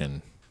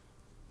addiction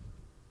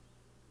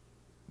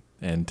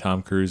and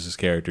Tom Cruise's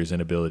character's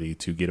inability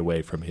to get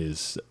away from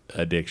his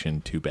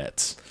addiction to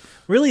bets.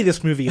 Really,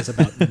 this movie is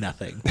about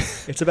nothing.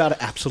 It's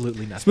about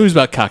absolutely This nothing. movie's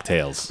about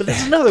cocktails. But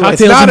there's another one.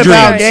 It's Cocktails not and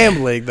about dreams.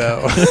 gambling,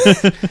 though.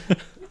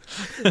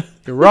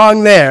 You're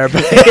wrong there,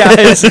 but Yeah,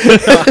 it's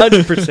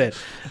 100%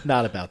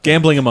 not about that.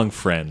 Gambling among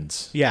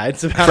friends. Yeah,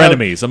 it's about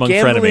Frenemies, among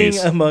gambling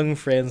frenemies. among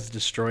friends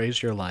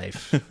destroys your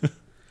life.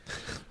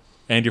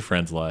 And your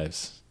friends'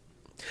 lives.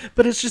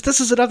 But it's just, this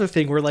is another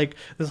thing where, like,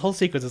 this whole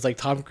sequence is like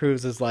Tom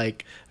Cruise is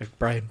like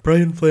Brian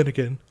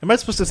Flanagan. Am I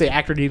supposed to say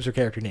actor names or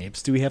character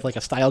names? Do we have like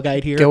a style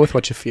guide here? Go with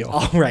what you feel.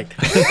 All right.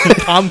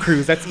 Tom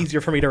Cruise. That's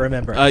easier for me to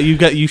remember. You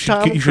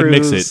should mix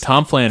Cruise it.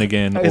 Tom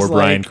Flanagan is or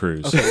Brian like-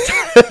 Cruz.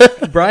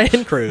 Okay.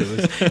 Brian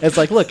Cruz. It's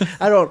like, look,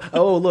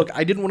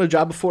 I didn't want a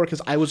job before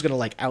because I was going to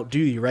like outdo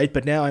you, right?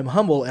 But now I'm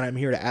humble and I'm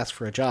here to ask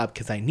for a job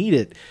because I need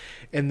it.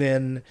 And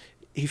then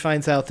he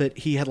finds out that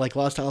he had like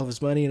lost all of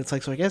his money, and it's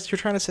like, so I guess you're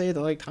trying to say that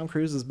like Tom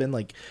Cruise has been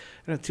like,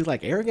 too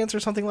like arrogance or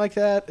something like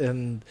that.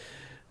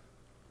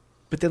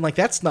 But then like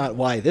that's not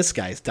why this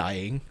guy's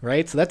dying,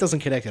 right? So that doesn't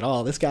connect at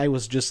all. This guy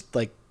was just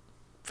like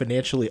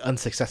financially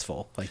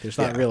unsuccessful. Like there's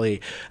not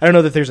really, I don't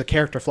know that there's a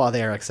character flaw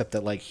there, except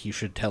that like he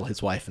should tell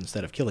his wife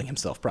instead of killing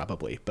himself,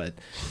 probably. But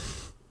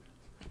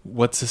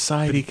What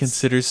society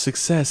considers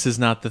success is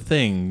not the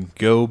thing.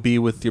 Go be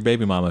with your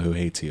baby mama who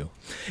hates you.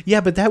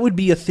 yeah, but that would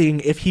be a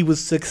thing if he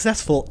was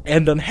successful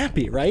and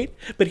unhappy, right?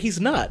 But he's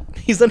not.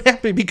 He's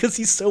unhappy because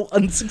he's so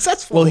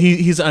unsuccessful. Well,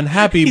 he's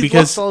unhappy He's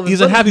because lost all of his he's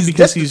money. unhappy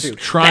because he's destitute.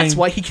 trying. That's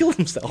why he killed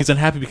himself. He's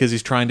unhappy because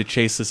he's trying to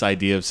chase this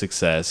idea of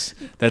success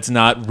that's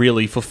not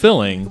really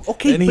fulfilling.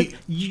 Okay, And but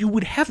you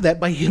would have that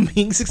by him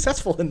being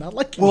successful and not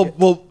liking it.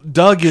 well,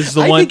 Doug is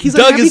the I one. think he's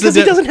Doug unhappy is because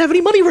he doesn't have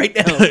any money right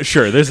now.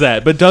 Sure, there's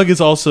that. But Doug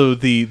is also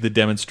the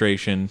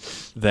demonstration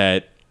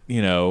that,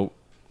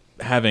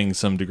 having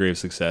some degree of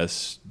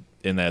success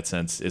in that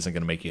sense isn't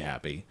going to make you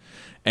happy.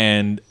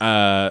 And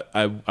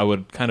I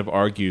would kind of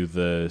argue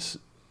the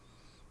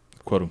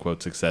quote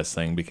unquote success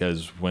thing,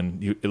 because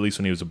at least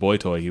when he was a boy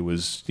toy, he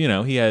was, he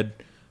had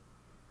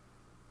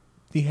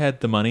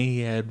the money,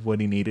 he had what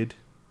he needed.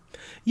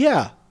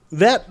 Yeah,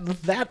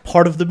 that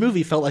part of the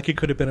movie felt like it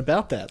could have been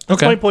about that. That's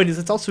Okay. my point. Is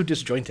it's also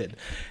disjointed.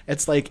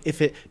 It's like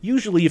if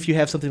you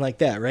have something like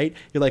that, right?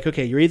 You're like,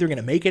 okay, you're either going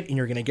to make it and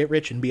you're going to get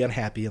rich and be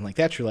unhappy, and like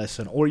that's your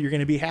lesson, or you're going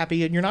to be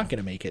happy and you're not going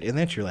to make it, and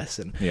that's your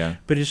lesson. Yeah.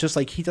 But it's just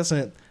like he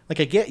doesn't. Like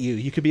I get you.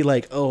 You could be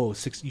like, oh,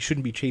 you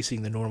shouldn't be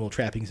chasing the normal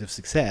trappings of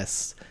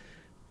success,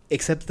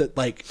 except that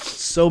like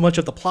so much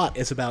of the plot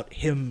is about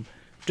him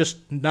just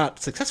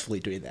not successfully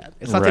doing that.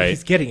 It's not that Right.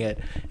 he's getting it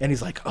and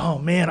he's like, oh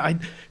man, I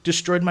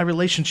destroyed my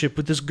relationship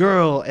with this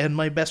girl and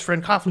my best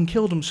friend Coughlin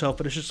killed himself.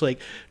 But it's just like,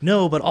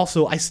 no, but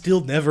also I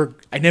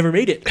never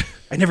made it.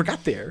 I never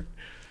got there.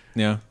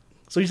 Yeah.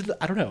 So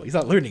I don't know. He's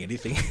not learning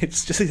anything.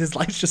 It's just his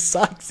life just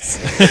sucks.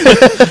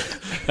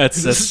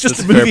 That's This is just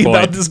that's a movie fair about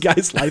point. this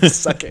guy's life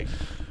sucking.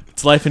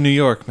 It's life in New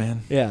York,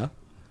 man. Yeah.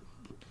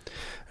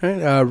 All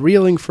right,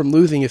 reeling from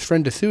losing his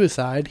friend to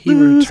suicide, he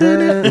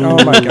returns.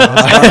 Oh my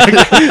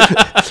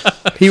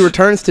god! He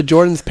returns to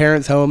Jordan's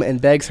parents' home and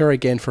begs her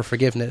again for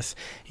forgiveness.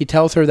 He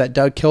tells her that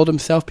Doug killed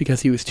himself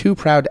because he was too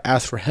proud to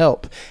ask for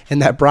help,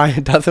 and that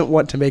Brian doesn't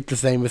want to make the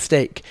same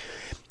mistake.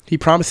 He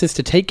promises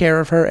to take care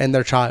of her and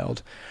their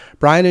child.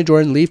 Brian and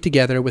Jordan leave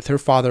together, with her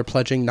father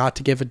pledging not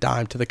to give a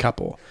dime to the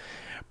couple.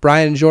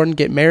 Brian and Jordan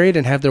get married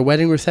and have their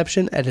wedding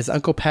reception at his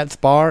Uncle Pat's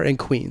bar in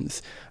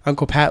Queens.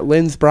 Uncle Pat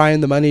lends Brian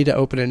the money to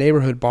open a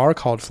neighborhood bar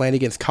called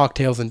Flanagan's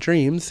Cocktails and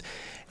Dreams,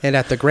 and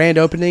at the grand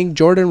opening,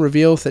 Jordan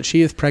reveals that she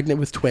is pregnant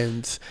with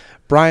twins.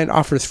 Brian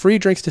offers free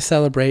drinks to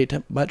celebrate,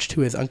 much to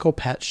his Uncle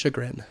Pat's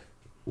chagrin.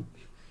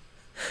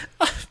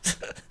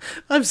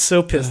 I'm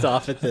so pissed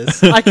off at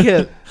this. I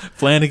can't.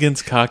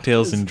 Flanagan's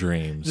Cocktails and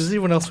Dreams. Does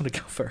anyone else want to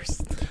go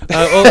first?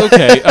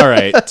 Okay, all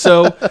right.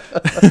 So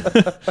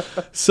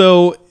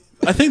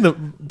I think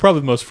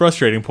probably the most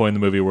frustrating point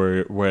in the movie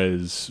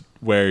was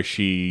where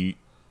she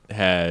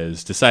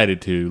has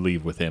decided to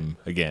leave with him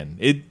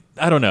again.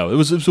 I don't know. It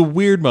was a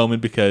weird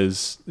moment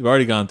because we've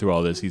already gone through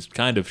all this. He's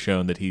kind of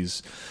shown that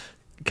he's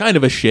kind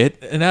of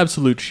an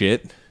absolute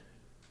shit.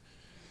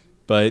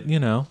 But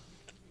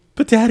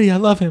but Daddy, I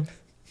love him.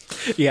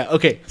 Yeah,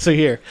 okay, so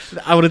here.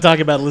 I want to talk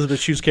about Elizabeth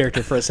Shue's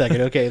character for a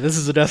second. Okay, this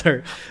is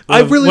another...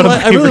 I really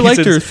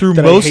liked her through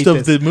most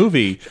of the... the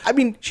movie. I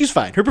mean, she's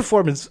fine. Her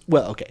performance...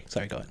 Well, okay,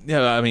 sorry, go ahead.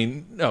 Yeah, I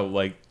mean, no,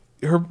 like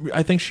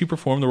I think she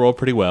performed the role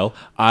pretty well.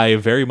 I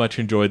very much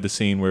enjoyed the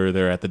scene where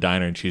they're at the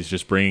diner and she's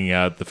just bringing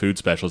out the food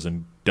specials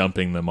and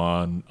dumping them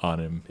on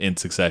him in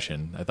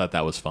succession. I thought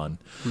that was fun.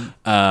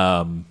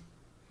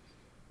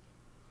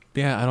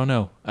 Yeah, I don't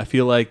know. I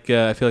feel like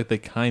they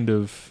kind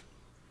of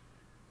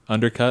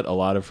undercut a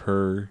lot of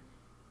her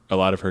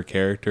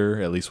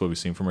character, at least what we've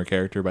seen from her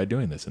character, by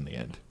doing this in the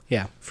end.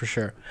 Yeah, for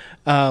sure.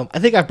 I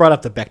think I've brought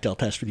up the Bechdel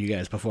test with you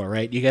guys before,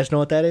 right? You guys know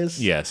what that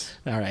is? Yes.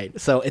 All right.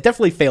 So it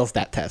definitely fails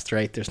that test,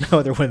 right? There's no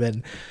other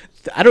women.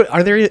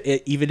 Are there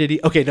even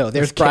any? Okay, no.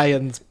 There's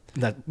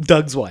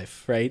Doug's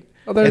wife, right?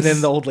 Oh, and then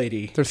the old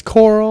lady. There's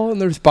Coral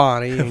and there's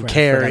Bonnie and Right,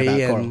 Carrie forgot about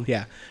and Coral.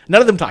 Yeah, none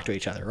of them talk to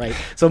each other, right?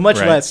 So much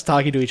Right. less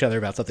talking to each other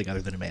about something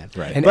other than a man.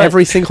 Right. and But-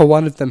 every single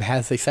one of them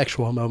has a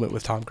sexual moment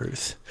with Tom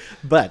Cruise.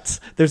 But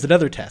there's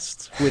another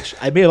test, which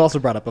I may have also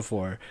brought up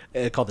before,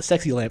 called the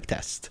sexy lamp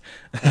test.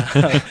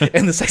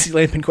 And the sexy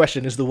lamp in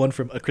question is the one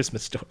from A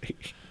Christmas Story.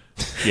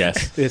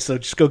 Yes. So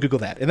just go Google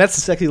that. And that's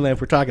the sexy lamp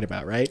we're talking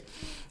about, right?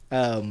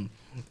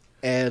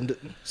 And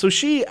so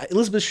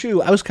Elizabeth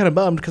Shue, I was kind of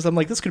bummed because I'm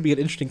like, this could be an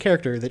interesting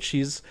character that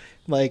she's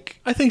like.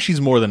 I think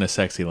she's more than a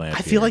sexy lamp.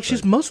 I feel like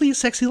she's mostly a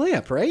sexy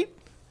lamp, right?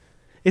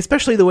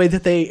 Especially the way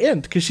that they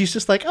end, because she's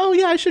just like, oh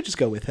yeah, I should just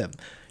go with him.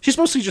 She's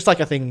mostly just like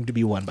a thing to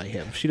be won by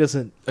him. She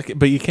doesn't. Okay,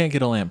 but you can't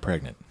get a lamp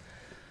pregnant.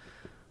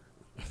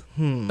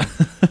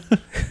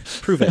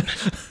 Prove it.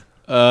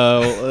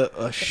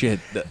 Shit.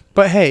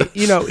 But hey,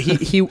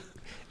 he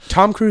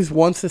Tom Cruise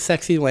wants the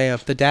sexy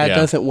lamp. The dad Yeah.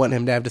 doesn't want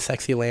him to have the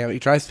sexy lamp. He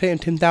tries to pay him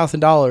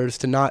 $10,000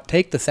 to not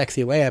take the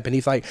sexy lamp, and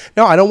he's like,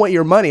 "No, I don't want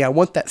your money. I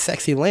want that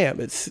sexy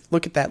lamp.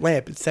 Look at that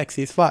lamp. It's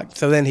sexy as fuck."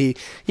 So then he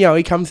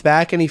comes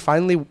back and he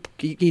finally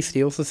he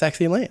steals the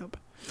sexy lamp.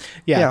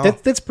 Yeah, Yeah.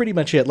 that's pretty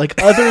much it.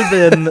 Like, other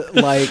than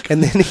like,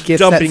 And then he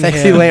gets that dumping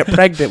sexy him. lamp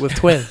pregnant with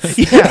twins.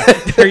 Yeah,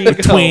 there you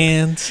go.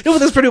 Twins. Yeah, well,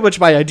 that's pretty much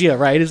my idea,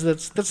 right? Is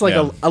that's like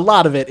Yeah. a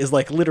lot of it is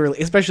like literally,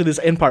 especially this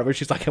end part where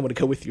she's like, "I want to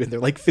go with you," and they're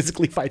like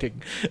physically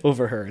fighting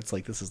over her. It's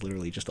like, this is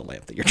literally just a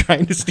lamp that you're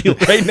trying to steal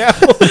right now.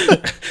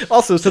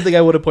 Also, something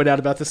I want to point out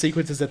about the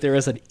sequence is that there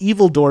is an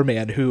evil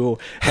doorman who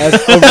has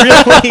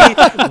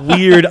a really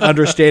weird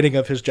understanding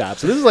of his job.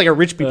 So this is like a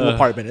rich people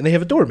apartment, and they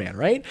have a doorman,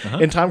 right?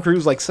 And Tom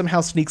Cruise like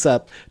somehow sneaks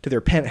up to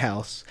their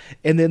penthouse,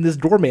 and then this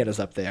doorman is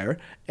up there,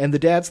 and the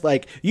dad's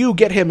like, "You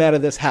get him out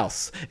of this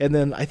house." And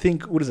then I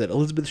think, what is it?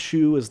 Elizabeth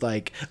Shue is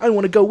like, "I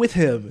want to go with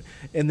him,"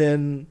 and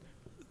then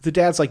the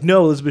dad's like,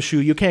 "No, Elizabeth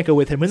Shue, you can't go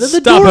with him." And then the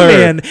Stop her.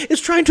 doorman is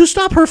trying to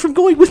stop her from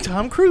going with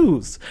Tom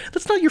Cruise.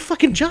 That's not your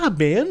fucking job,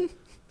 man.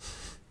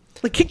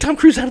 Like, kick Tom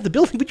Cruise out of the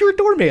building, but you're a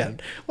doorman.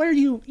 Why are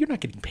you? You're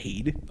not getting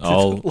paid. to,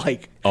 All be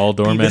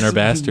doormen this are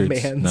bastards.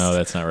 man's- No,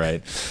 that's not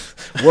right.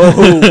 Whoa,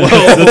 whoa.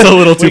 That's a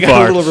little too We got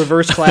far. a little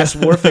reverse class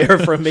warfare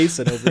from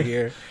Mason over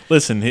here.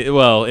 Listen,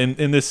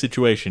 in this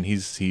situation,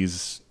 he's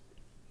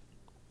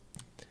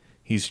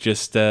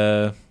just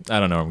I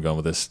don't know where I'm going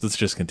with this. Let's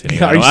just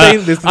continue. Are you I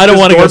saying this don't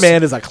want to go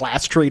doorman is a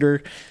class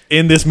traitor?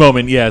 in this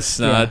moment. Yes,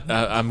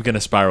 I'm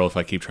gonna spiral if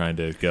I keep trying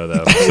to go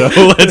though. So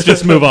let's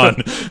just move on.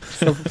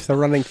 It's a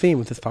running theme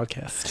with this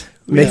podcast.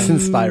 Mason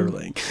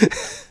spiraling.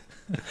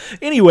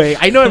 Anyway,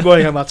 I know I'm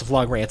going on lots of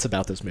long rants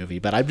about this movie,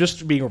 but I'm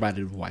just being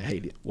reminded of why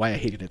I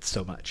hated it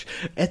so much.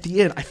 At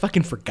the end, I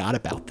fucking forgot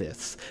about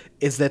this.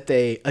 Is that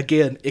they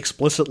again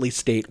explicitly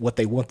state what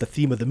they want the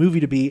theme of the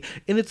movie to be,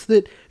 and it's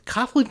that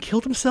Coughlin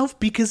killed himself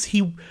because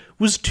he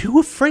was too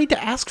afraid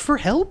to ask for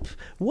help?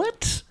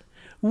 What?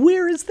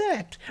 Where is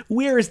that?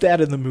 Where is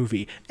that in the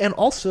movie? And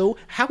also,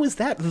 how is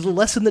that the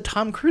lesson that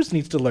Tom Cruise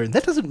needs to learn?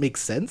 That doesn't make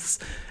sense.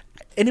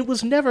 And it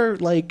was never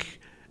like,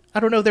 I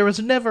don't know,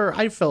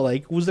 I felt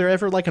like, was there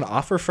ever like an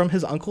offer from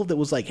his uncle that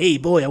was like, "Hey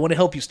boy, I want to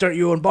help you start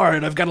your own bar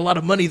and I've got a lot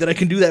of money that I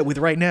can do that with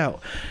right now."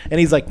 And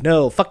he's like,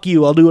 "No, fuck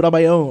you, I'll do it on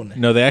my own."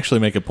 No, they actually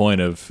make a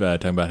point of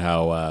talking about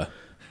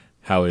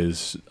how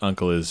his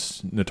uncle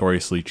is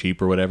notoriously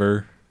cheap or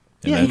whatever.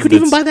 And Yeah, he that- couldn't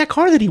even that's- buy that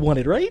car that he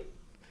wanted, right?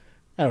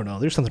 I don't know,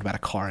 there's something about a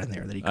car in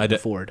there that he couldn't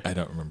afford. I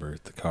don't remember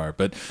the car,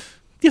 but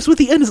Yeah, so at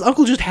the end, his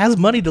uncle just has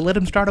money to let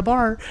him start a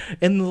bar,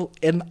 and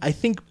I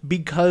think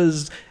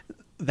because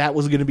that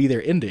was going to be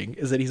their ending,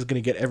 is that he's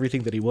going to get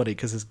everything that he wanted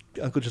because his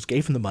uncle just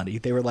gave him the money.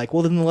 They were like,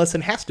 well, then the lesson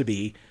has to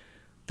be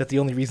that the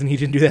only reason he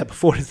didn't do that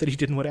before is that he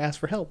didn't want to ask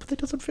for help. But that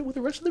doesn't fit with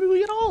the rest of the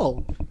movie at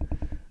all.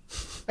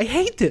 I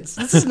hate this.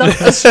 This is not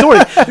a story.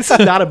 This is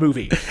not a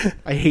movie.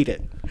 I hate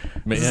it.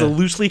 This is a Yeah.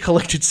 loosely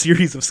collected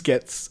series of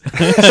skits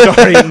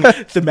starring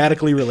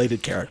thematically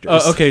related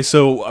characters. okay,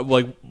 so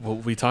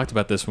we talked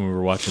about this when we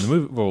were watching the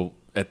movie. Well,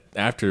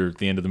 after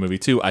the end of the movie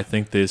too, I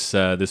think this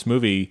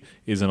movie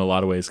is in a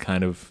lot of ways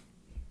kind of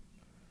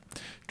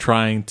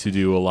trying to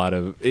do a lot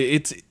of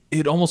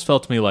it almost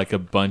felt to me like a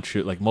bunch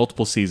of like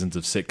multiple seasons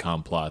of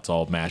sitcom plots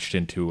all mashed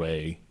into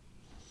a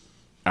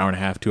hour and a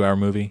half, 2 hour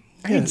movie.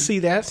 I can see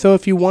that. So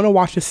if you want to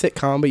watch a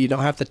sitcom but you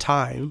don't have the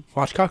time,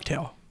 watch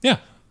Cocktail. Yeah.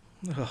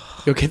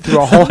 You'll get through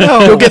a whole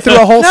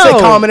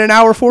sitcom in an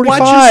hour 45.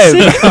 Watch a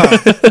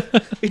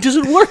sitcom. It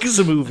doesn't work as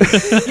a movie.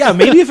 Yeah,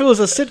 maybe if it was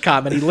a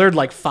sitcom and he learned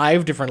like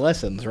 5 different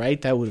lessons,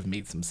 right? That would have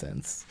made some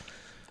sense.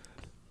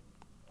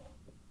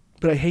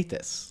 But I hate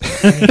this.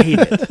 I hate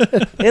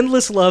it.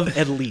 Endless Love,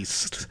 at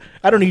least.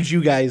 I don't need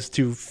you guys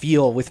to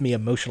feel with me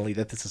emotionally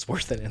that this is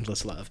worse than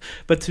Endless Love.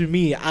 But to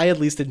me, I at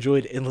least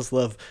enjoyed Endless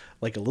Love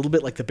like a little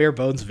bit, like the bare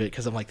bones of it,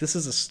 because I'm like, this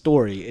is a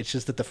story. It's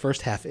just that the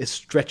first half is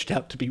stretched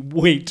out to be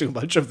way too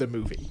much of the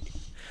movie.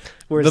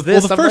 Whereas The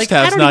this, first I'm like, I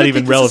half's don't not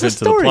even even think this is a relevant to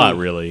the story. plot,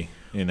 really,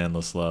 in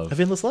Endless Love. Of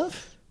Endless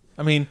Love?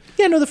 I mean,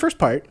 Yeah, no, the first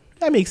part.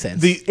 That makes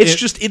sense.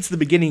 It's the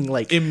beginning,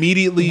 like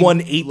immediately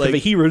 1/8 like, of a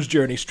hero's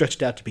journey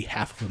stretched out to be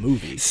half of a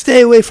movie.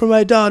 Stay away from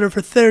my daughter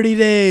for 30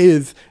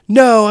 days.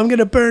 No, I'm going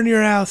to burn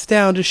your house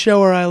down to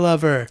show her I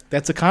love her.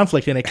 That's a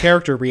conflict and a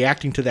character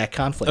reacting to that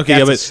conflict. Okay, That's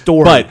yeah, but a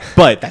story.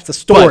 but that's a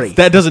story. But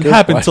that doesn't Good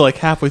happen point. until like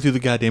halfway through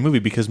the goddamn movie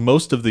because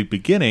most of the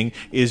beginning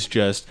is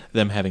just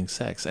them having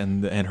sex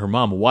and her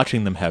mom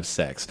watching them have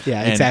sex.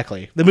 Yeah, And-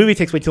 exactly. The movie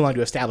takes way too long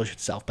to establish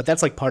itself, but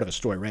that's like part of a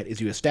story, right? Is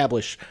you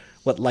establish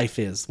what life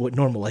is, what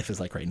normal life is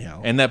like right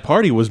now. And that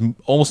party was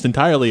almost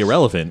entirely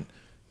irrelevant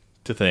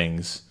to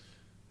things,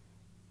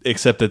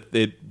 except that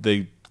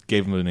they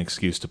gave him an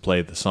excuse to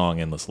play the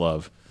song "Endless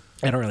Love."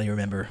 I don't really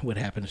remember what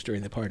happens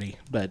during the party,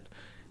 but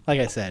like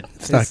I said,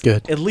 It's not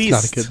good. At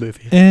least It's not a good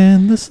movie.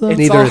 Endless Love. it's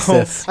Neither is all-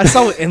 this. I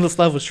saw what Endless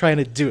Love was trying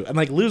to do. I'm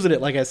like losing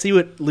it. Like I see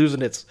what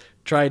losing it's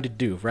trying to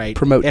do. Right,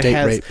 Promote it date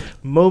has rape.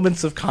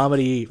 moments of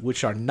comedy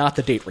which are not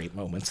the date rape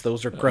moments.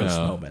 Those are gross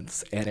Oh.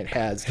 moments, and it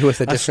has It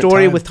was a a different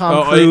story time. with Tom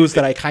Oh, Cruise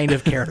that I kind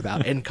of cared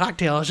about. And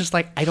Cocktail, I was just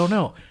like, I don't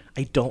know.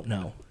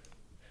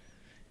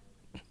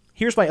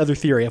 Here's my other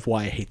theory of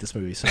why I hate this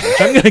movie so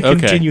much. I'm going to Okay.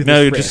 continue this.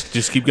 No, thread.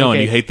 just keep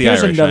going. You hate the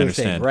Here's Irish, I another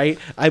understand. thing, right?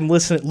 I'm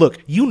listening. Look,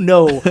 you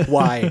know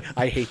why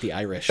I hate the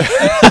Irish.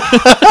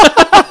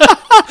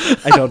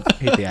 I don't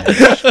hate the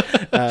Irish.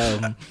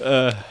 I'm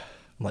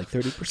like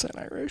 30%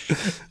 Irish.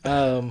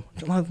 A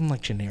lot of them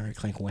like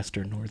generic, like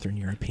Western, Northern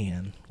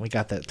European. We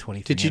got that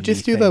 23. Did you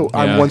just do the Yeah.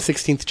 I'm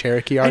 1/16th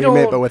Cherokee I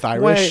argument, don't- but with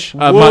Irish?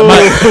 Wait.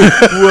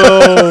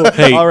 Whoa.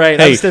 Hey, All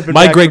right, I'm hey, stepping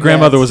my back great from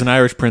grandmother that. was an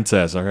Irish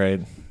princess. All right.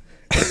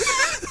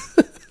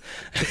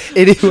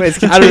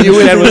 Anyways, I don't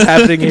understand what's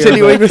happening here.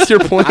 Continuing but with your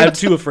point. I'm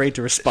too afraid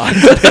to respond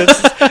to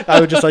this. I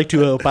would just like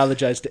to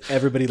apologize to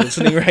everybody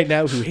listening right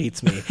now who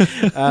hates me.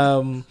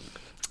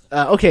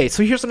 Okay,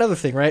 so here's another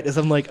thing, right? Is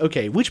I'm like,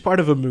 okay, which part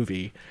of a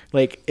movie,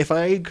 like, if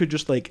I could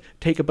just like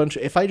take a bunch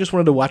of, if I just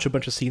wanted to watch a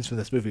bunch of scenes from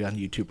this movie on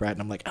YouTube, right?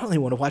 And I'm like, I only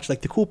want to watch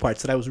like the cool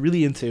parts that I was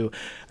really into,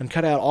 and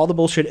cut out all the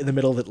bullshit in the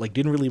middle that like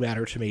didn't really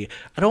matter to me.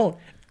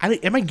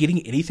 Am I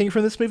getting anything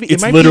from this movie?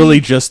 It's Am I literally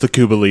getting- just the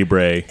Cuba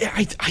Libre.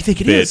 I think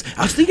it bit. is.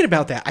 I was thinking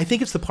about that. I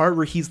think it's the part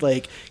where he's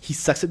like, he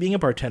sucks at being a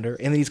bartender,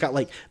 and then he's got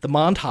like the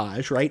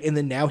montage, right? And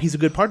then now he's a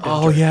good bartender.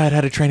 Oh yeah, it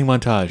had a training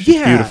montage. It's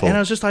Yeah, beautiful. and I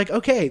was just like,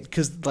 okay,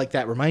 because like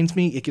that reminds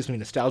me, it gives me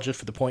nostalgia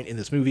for the point in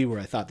this movie where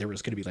I thought there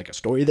was going to be like a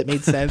story that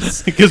made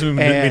sense. It gives me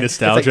And it's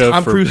like nostalgia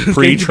Tom for Cruise is going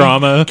to be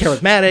pre-trauma.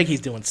 charismatic.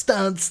 He's doing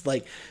stunts,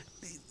 like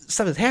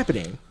stuff is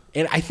happening,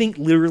 and I think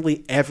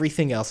literally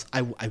everything else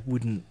I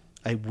wouldn't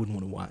want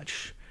to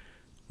watch.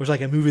 Whereas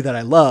like a movie that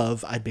I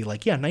love, I'd be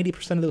like, yeah,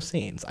 90% of those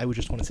scenes, I would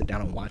just want to sit down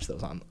and watch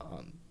those on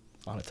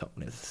its own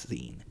as a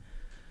scene.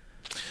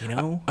 You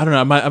know? I don't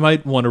know. I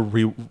might want to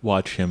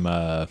rewatch him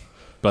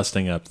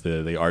busting up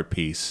the art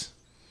piece.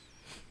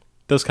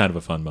 That was kind of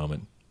a fun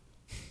moment.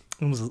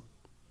 It was,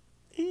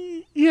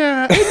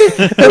 yeah,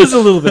 it was a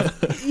little bit.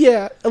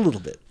 Yeah, a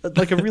little bit,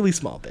 like a really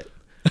small bit.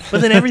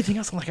 But then everything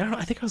else, I'm like, I don't know.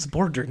 I think I was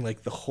bored during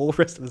like the whole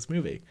rest of this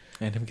movie.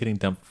 And him getting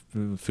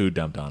food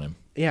dumped on him.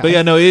 Yeah, But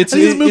yeah, no, it's I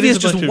think this movie it is a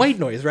just bunch of- white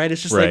noise, right?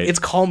 It's just Right. like it's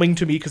calming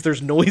to me because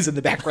there's noise in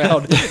the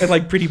background and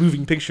like pretty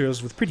moving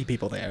pictures with pretty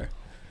people there.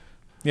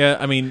 Yeah,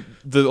 I mean,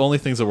 the only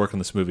things that work in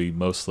this movie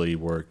mostly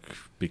work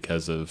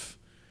because of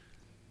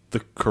the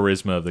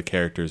charisma of the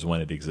characters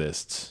when it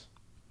exists.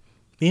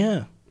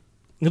 Yeah,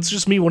 it's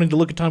just me wanting to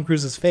look at Tom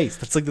Cruise's face.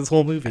 That's like this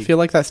whole movie. I feel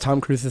like that's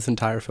Tom Cruise's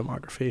entire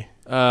filmography.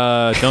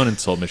 Don't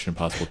insult Mission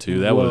Impossible 2.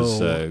 That was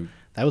Whoa.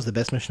 That was the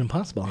best Mission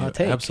Impossible. Hot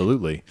take.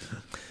 absolutely.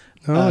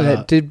 Oh,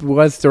 that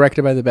was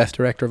directed by the best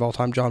director of all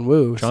time, John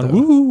Woo. John so-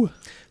 Woo.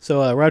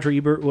 So Roger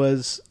Ebert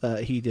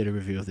he did a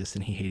review of this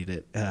and he hated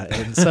it.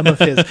 And some of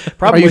his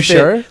problem Are you with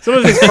sure? it, some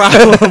of his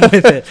problem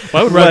with it,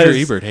 Why would Roger was-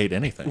 Ebert hate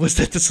anything? was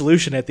that the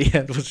solution at the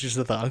end was just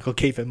that the uncle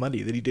gave him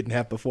money that he didn't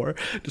have before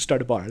to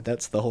start a bar.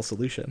 That's the whole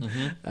solution.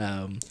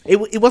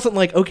 It wasn't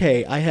like,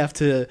 okay, I have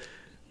to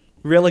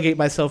relegate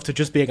myself to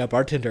just being a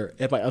bartender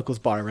at my uncle's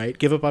bar, right?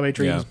 Give up on my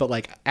dreams, Yeah. but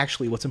like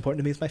actually what's important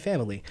to me is my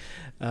family.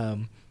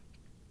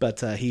 But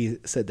he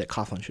said that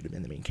Coughlin should have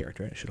been the main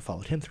character and it should have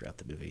followed him throughout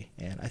the movie.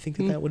 And I think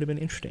that would have been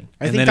interesting.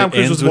 I And think then Tom it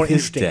Cruise was ends a more with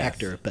his interesting death.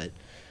 actor,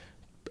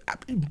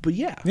 but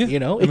yeah, Yeah, you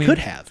know, I it mean- could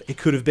have. It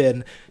could have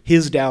been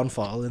his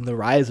downfall and the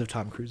rise of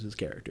Tom Cruise's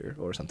character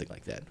or something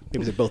like that.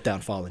 Maybe they're both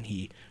downfall and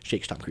he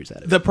shakes Tom Cruise out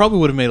of it. That probably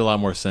would have made a lot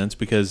more sense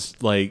because,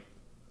 like,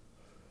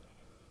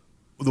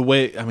 the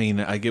way, I mean,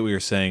 I get what you're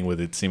saying with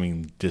it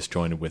seeming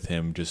disjointed with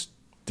him just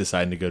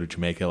deciding to go to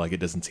Jamaica. Like, it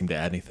doesn't seem to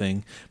add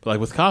anything. But, like,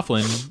 with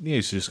Coughlin, yeah,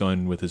 he's just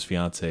going with his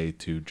fiance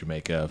to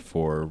Jamaica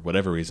for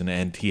whatever reason,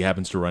 and he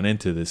happens to run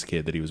into this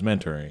kid that he was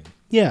mentoring.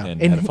 Yeah,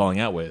 And, and had a falling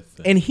out with.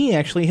 And he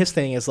actually, his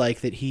thing is like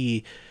that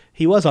he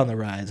was on the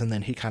rise and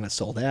then he kind of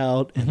sold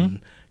out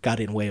and got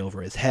in way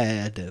over his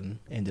head and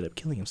ended up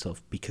killing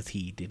himself because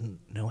he didn't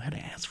know how to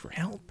ask for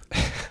help.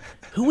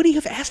 Who would he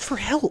have asked for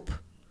help?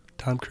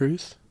 Tom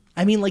Cruise?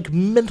 I mean, like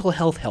mental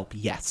health help,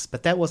 yes,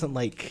 but that wasn't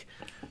like,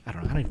 I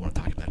don't know, I don't even want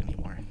to talk about it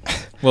anymore.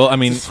 Well, I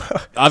mean,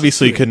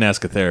 obviously you couldn't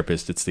ask a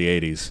therapist. It's the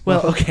 80s.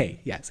 Well, okay,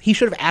 yes, he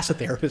should have asked a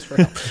therapist for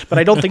help, but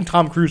I don't think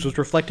Tom Cruise was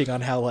reflecting on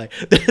how like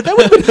that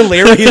would have been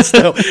hilarious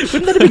though.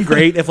 Wouldn't that have been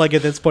great if like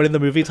at this point in the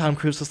movie Tom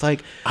Cruise was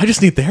like, I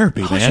just need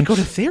therapy, oh, I man. should go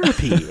to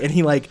therapy, and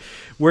he like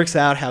works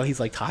out how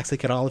he's like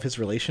toxic in all of his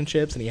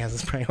relationships and he has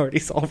his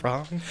priorities all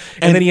wrong,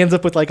 and then he ends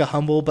up with like a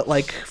humble but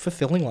like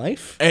fulfilling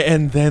life.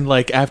 And then,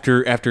 like,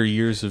 after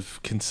years of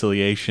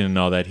conciliation and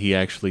all that, he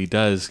actually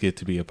does get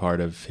to be a part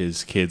of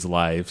his kids'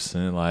 lives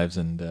and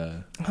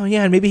and Oh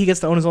yeah, and maybe he gets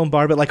to own his own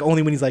bar, but like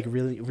only when he's like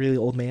really, really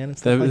old man and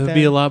stuff that like would that.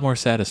 be a lot more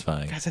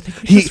satisfying. Guys, I think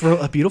He- he just wrote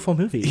a beautiful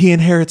movie. He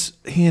inherits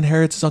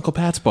his Uncle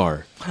Pat's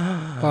bar.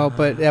 Well,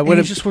 but that and would he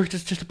have just worked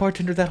as just a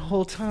bartender that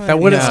whole time. that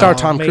wouldn't Yeah. star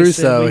Tom Cruise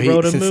Mason, though. we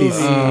wrote a Since he's,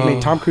 I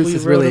mean, Tom Cruise We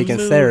is wrote really a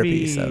against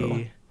therapy, so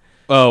movie.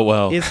 Oh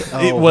well, It's-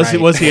 was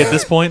right. he at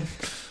this point?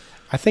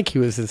 I think he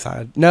was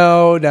inside.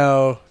 No,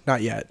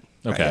 not yet.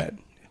 Not Okay. yet.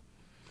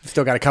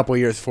 Still got a couple of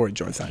years before he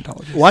joins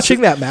Scientology.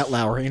 Watching that Matt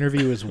Lauer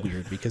interview is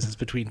weird because it's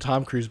between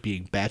Tom Cruise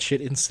being batshit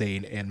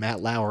insane and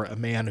Matt Lauer, a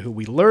man who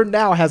we learn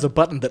now has a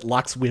button that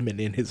locks women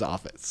in his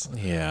office.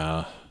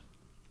 Yeah,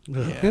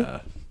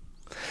 yeah.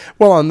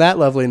 Well, on that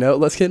lovely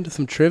note, let's get into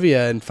some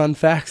trivia and fun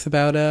facts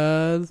about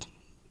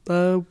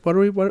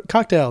what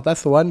cocktail.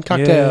 That's the one.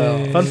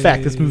 Cocktail. Yay. Fun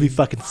fact: this movie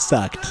fucking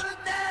sucked.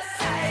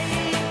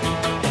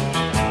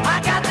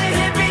 I got the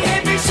hippie,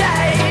 hippie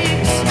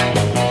shakes.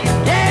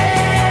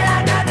 Yeah,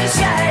 I got the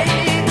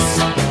shakes.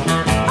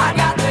 I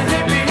got the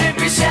hippie,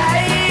 hippie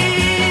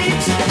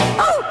shakes.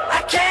 Oh,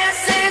 I can't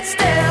sit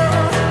still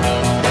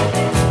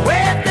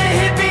with the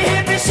hippie,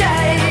 hippie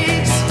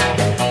shakes.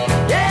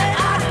 Yeah,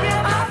 I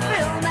feel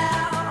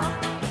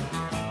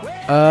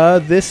now.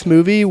 This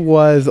movie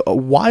was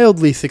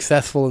wildly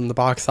successful in the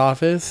box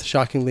office,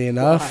 shockingly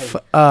enough.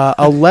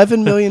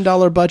 $11 million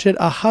budget,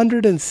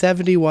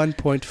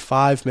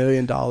 $171.5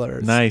 million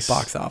Nice.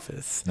 box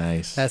office.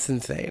 Nice. That's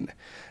insane.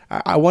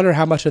 I wonder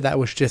how much of that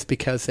was just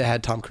because it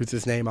had Tom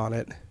Cruise's name on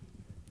it.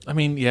 I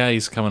mean, yeah,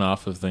 he's coming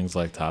off of things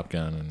like Top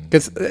Gun and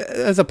Because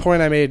there's a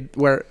point I made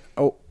where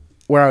I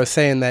was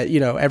saying that,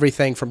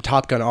 everything from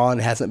Top Gun on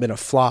hasn't been a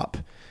flop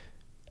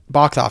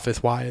box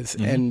office wise,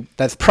 and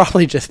that's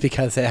probably just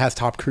because it has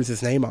Tom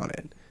Cruise's name on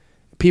it.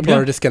 People Yeah.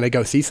 are just going to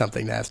go see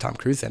something that has Tom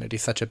Cruise in it.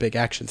 He's such a big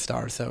action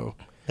star, so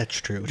That's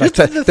true. like,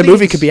 the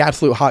movie could be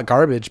absolute hot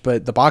garbage,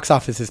 but the box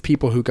office is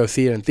people who go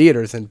see it in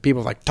theaters, and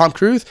people are like, Tom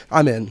Cruise,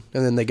 I'm in,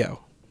 and then they go.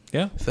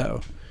 yeah.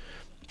 So,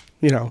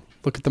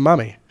 look at The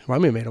Mummy.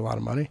 Mummy made a lot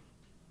of money.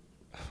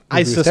 I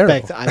Movie was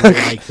suspect terrible. I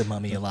like The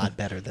Mummy a lot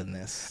better than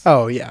this.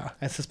 Oh yeah,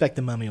 I suspect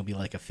The Mummy will be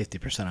like a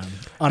 50%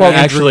 on Well,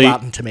 Andrew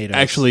Rotten Tomatoes.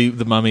 Actually,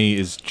 The Mummy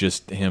is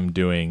just him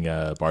doing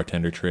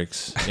bartender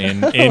tricks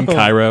in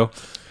Cairo.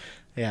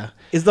 yeah.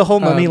 Is the whole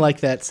Mummy like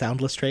that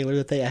soundless trailer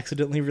that they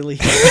accidentally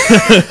released?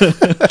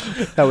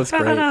 that was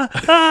great.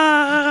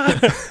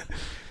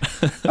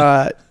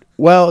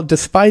 Well,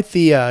 despite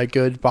the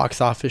good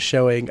box office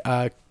showing,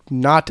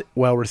 not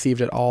well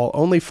received at all.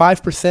 Only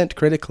 5%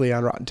 critically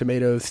on Rotten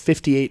Tomatoes,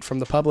 58% from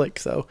the public,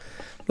 so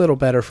a little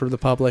better for the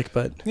public.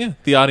 But Yeah,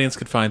 the audience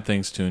could find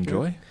things to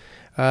enjoy.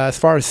 as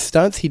far as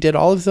stunts, he did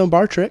all of his own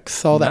bar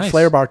tricks, all that Nice.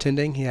 flair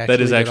bartending. He actually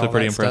That is did actually all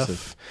pretty that stuff.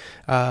 impressive.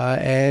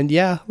 And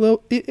yeah,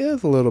 it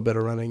is a little bit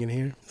of running in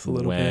here. It's a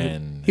little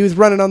When? bit. He was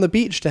running on the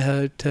beach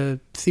to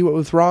see what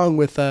was wrong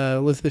with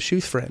Elizabeth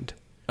Shue's friend.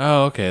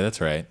 Oh, okay,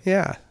 that's right.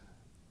 Yeah,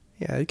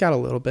 he got a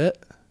little bit.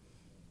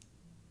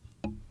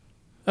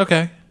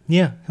 Okay.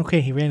 Yeah.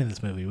 Okay, he ran in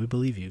this movie. We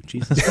believe you.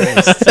 Jesus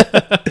Christ.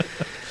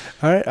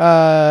 All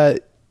right.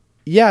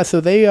 Yeah. So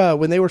they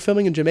when they were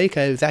filming in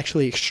Jamaica, it was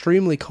actually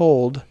extremely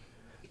cold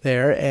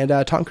there,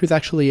 and Tom Cruise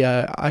actually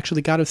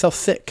got himself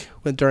sick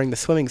during the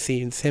swimming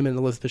scenes. Him and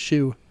Elizabeth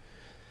Shue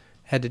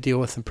had to deal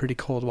with some pretty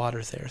cold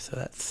waters there. So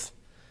it's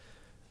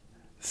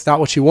not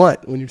what you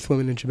want when you're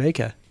swimming in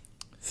Jamaica.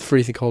 It's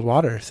freezing cold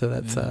water. So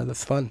that's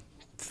fun.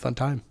 It's a fun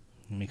time.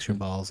 Makes your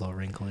balls all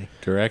wrinkly.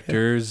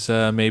 Directors,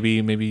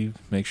 maybe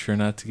make sure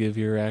not to give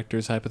your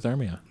actors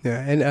hypothermia.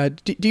 Yeah.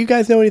 And do you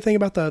guys know anything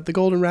about the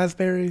Golden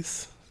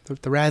Raspberries? The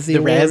Razzie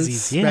Awards?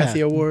 Razzies, yeah.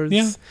 Razzie Awards.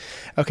 Yeah.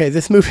 Okay,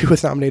 this movie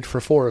was nominated for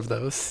 4 of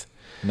those.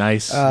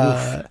 Nice.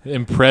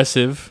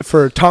 Impressive.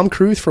 For Tom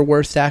Cruise for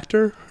Worst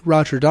Actor,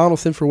 Roger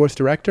Donaldson for Worst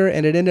Director,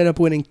 and it ended up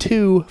winning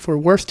 2 for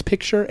Worst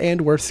Picture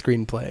and Worst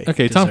Screenplay.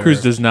 Okay, Tom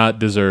Cruise does not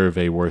deserve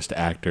a worst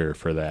actor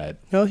for that.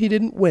 No, he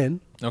didn't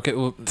win. Okay,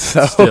 well,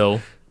 So-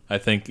 still, I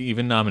think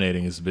even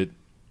nominating is a bit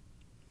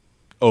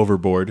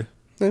overboard.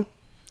 Yeah.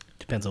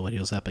 Depends on what he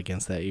was up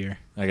against that year.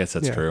 I guess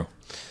that's Yeah. true.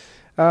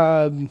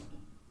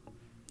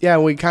 Yeah,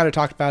 we kind of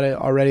talked about it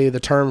already. The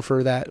term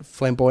for that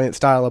flamboyant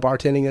style of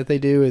bartending that they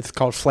do is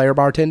called flair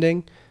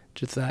bartending,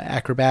 which is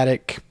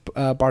acrobatic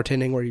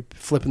bartending where you're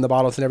flipping the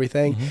bottles and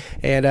everything.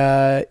 And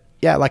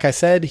yeah, like I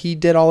said, he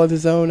did all of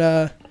his own,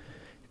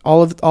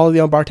 all of the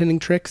own bartending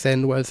tricks,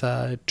 and was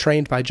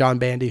trained by John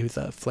Bandy, who's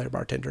a flair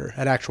bartender,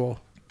 an actual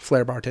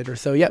flair bartender.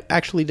 So yep,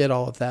 actually did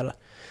all of that,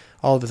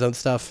 all of his own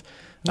stuff.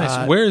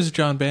 Nice. Where is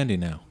John Bandy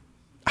now?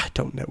 I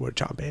don't know where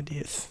John Bandy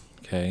is.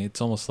 Okay,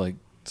 it's almost like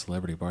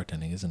celebrity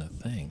bartending isn't a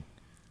thing.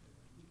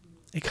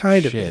 It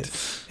kind of Shit.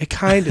 is. It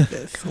kind of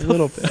is a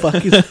little bit.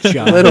 Fuck is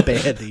John Little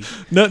Bandy.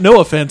 No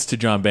offense to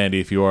John Bandy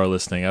if you are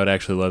listening. I would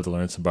actually love to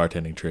learn some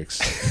bartending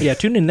tricks. Yeah,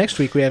 tune in next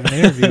week. We have an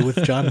interview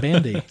with John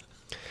Bandy.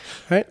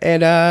 Right,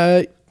 and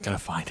Gotta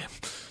find him.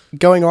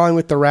 going along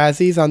with the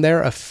Razzies, on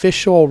their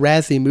official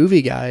Razzie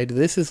movie guide,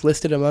 this is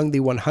listed among the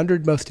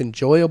 100 most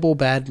enjoyable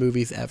bad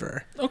movies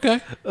ever. Okay.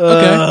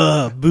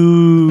 Okay.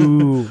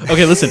 Boo.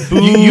 Okay, listen.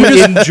 Boo. You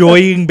just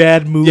Enjoying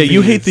bad movies. yeah,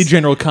 you hate the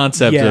general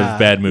concept Yeah, of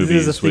bad movies.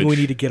 This is a thing we which-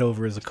 need to get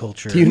over as a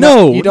culture. Do you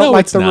No, not, you don't no,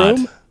 like it's The not.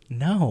 Room?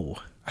 No.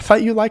 I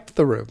thought you liked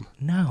The Room.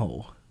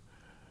 No.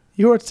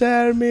 You're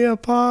tearing me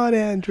apart,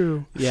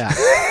 Andrew. Yeah.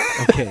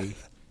 Okay.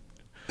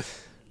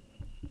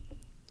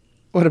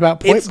 What about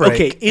Point It's Break?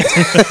 okay.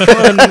 It's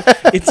fun.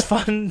 It's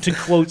fun to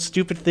quote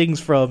stupid things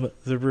from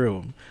The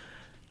Room.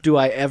 Do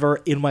I ever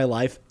in my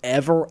life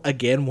ever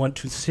again want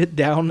to sit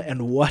down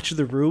and watch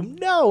The Room?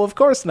 No, of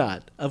course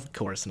not. Of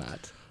course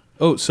not.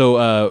 Oh,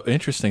 so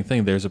interesting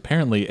thing. There's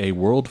apparently a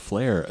World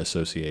Flair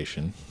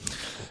Association.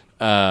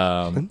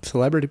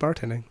 Celebrity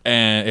bartending.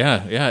 And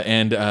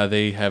and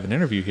they have an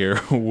interview here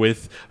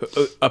with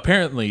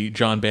apparently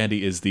John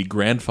Bandy is the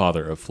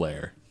grandfather of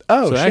Flair.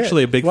 Oh, so shit.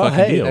 actually a big well,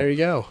 fucking hey, deal. There you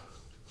go.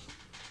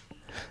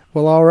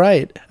 Well, all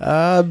right.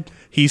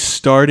 He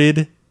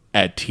started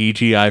at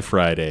TGI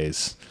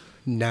Fridays.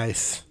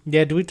 Nice.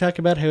 Yeah, do we talk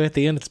about how at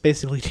the end it's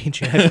basically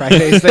TGI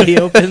Fridays that he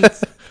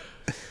opens?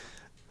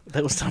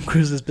 That was Tom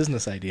Cruise's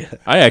business idea.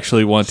 I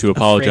actually want to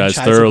apologize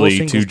franchisable thoroughly to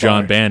singles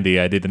John bar. Bandy.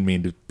 I didn't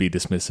mean to be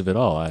dismissive at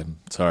all. I'm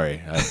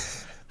sorry.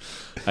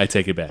 I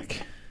take it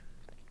back.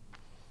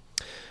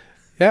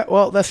 Yeah,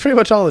 well, that's pretty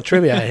much all the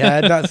trivia I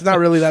had. It's not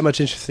really that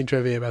much interesting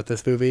trivia about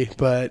this movie,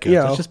 but, God, you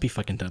know. let's just be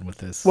fucking done with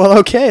this. Well,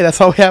 okay,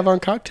 that's all we have on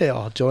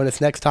Cocktail. Join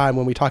us next time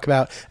when we talk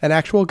about an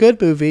actual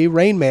good movie,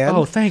 Rain Man.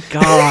 Oh, thank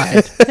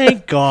God.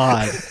 Thank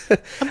God.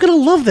 I'm going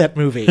to love that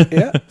movie.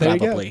 yeah, there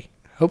Probably. you go.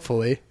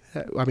 Hopefully.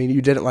 I mean,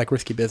 you didn't like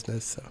Risky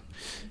Business, so.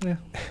 Yeah.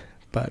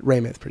 But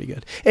Rain Man's pretty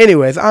good.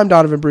 Anyways, I'm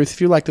Donovan Bruce.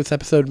 If you like this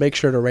episode, make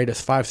sure to rate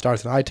us 5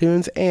 stars on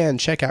iTunes and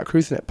check out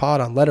Cruisin' It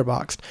Pod on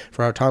Letterboxd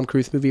for our Tom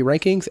Cruise movie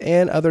rankings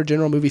and other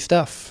general movie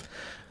stuff.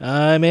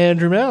 I'm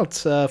Andrew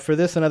Mounts. For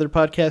this and other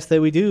podcasts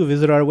that we do,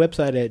 visit our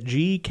website at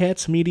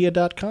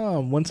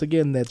gcatsmedia.com. Once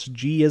again, that's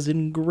G as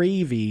in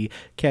gravy,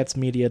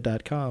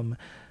 catsmedia.com.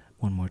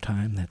 One more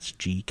time, that's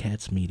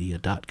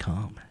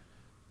gcatsmedia.com.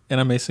 And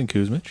I'm Mason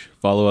Kuzmich.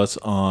 Follow us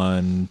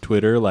on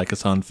Twitter, like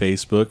us on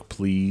Facebook.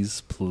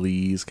 Please,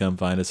 please come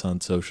find us on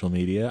social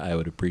media. I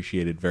would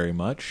appreciate it very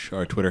much.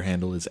 Our Twitter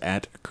handle is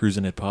at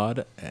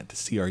CruisinItPod, at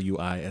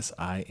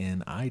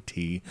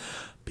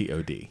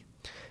CruisinItPod.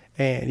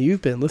 And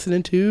you've been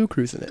listening to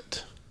Cruisin'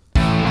 It.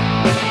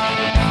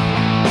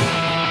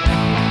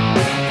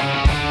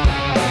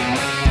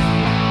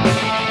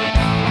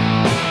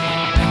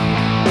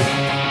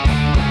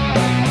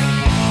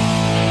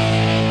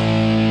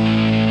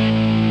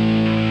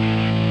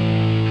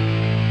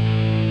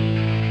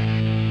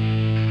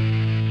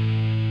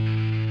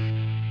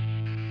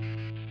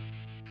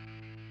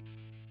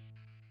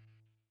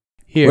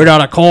 Here. We're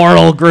not a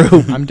choral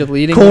group. I'm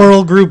deleting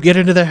Choral group, get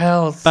into the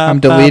house.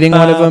 I'm deleting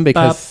one of them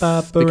because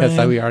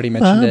we already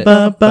mentioned it.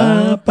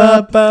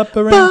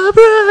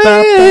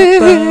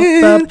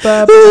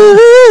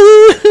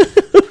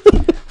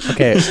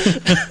 Okay.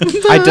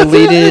 I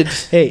deleted.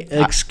 Hey,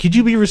 could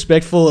you be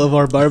respectful of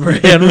our Barbara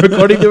Ann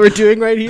recording that we're doing right here?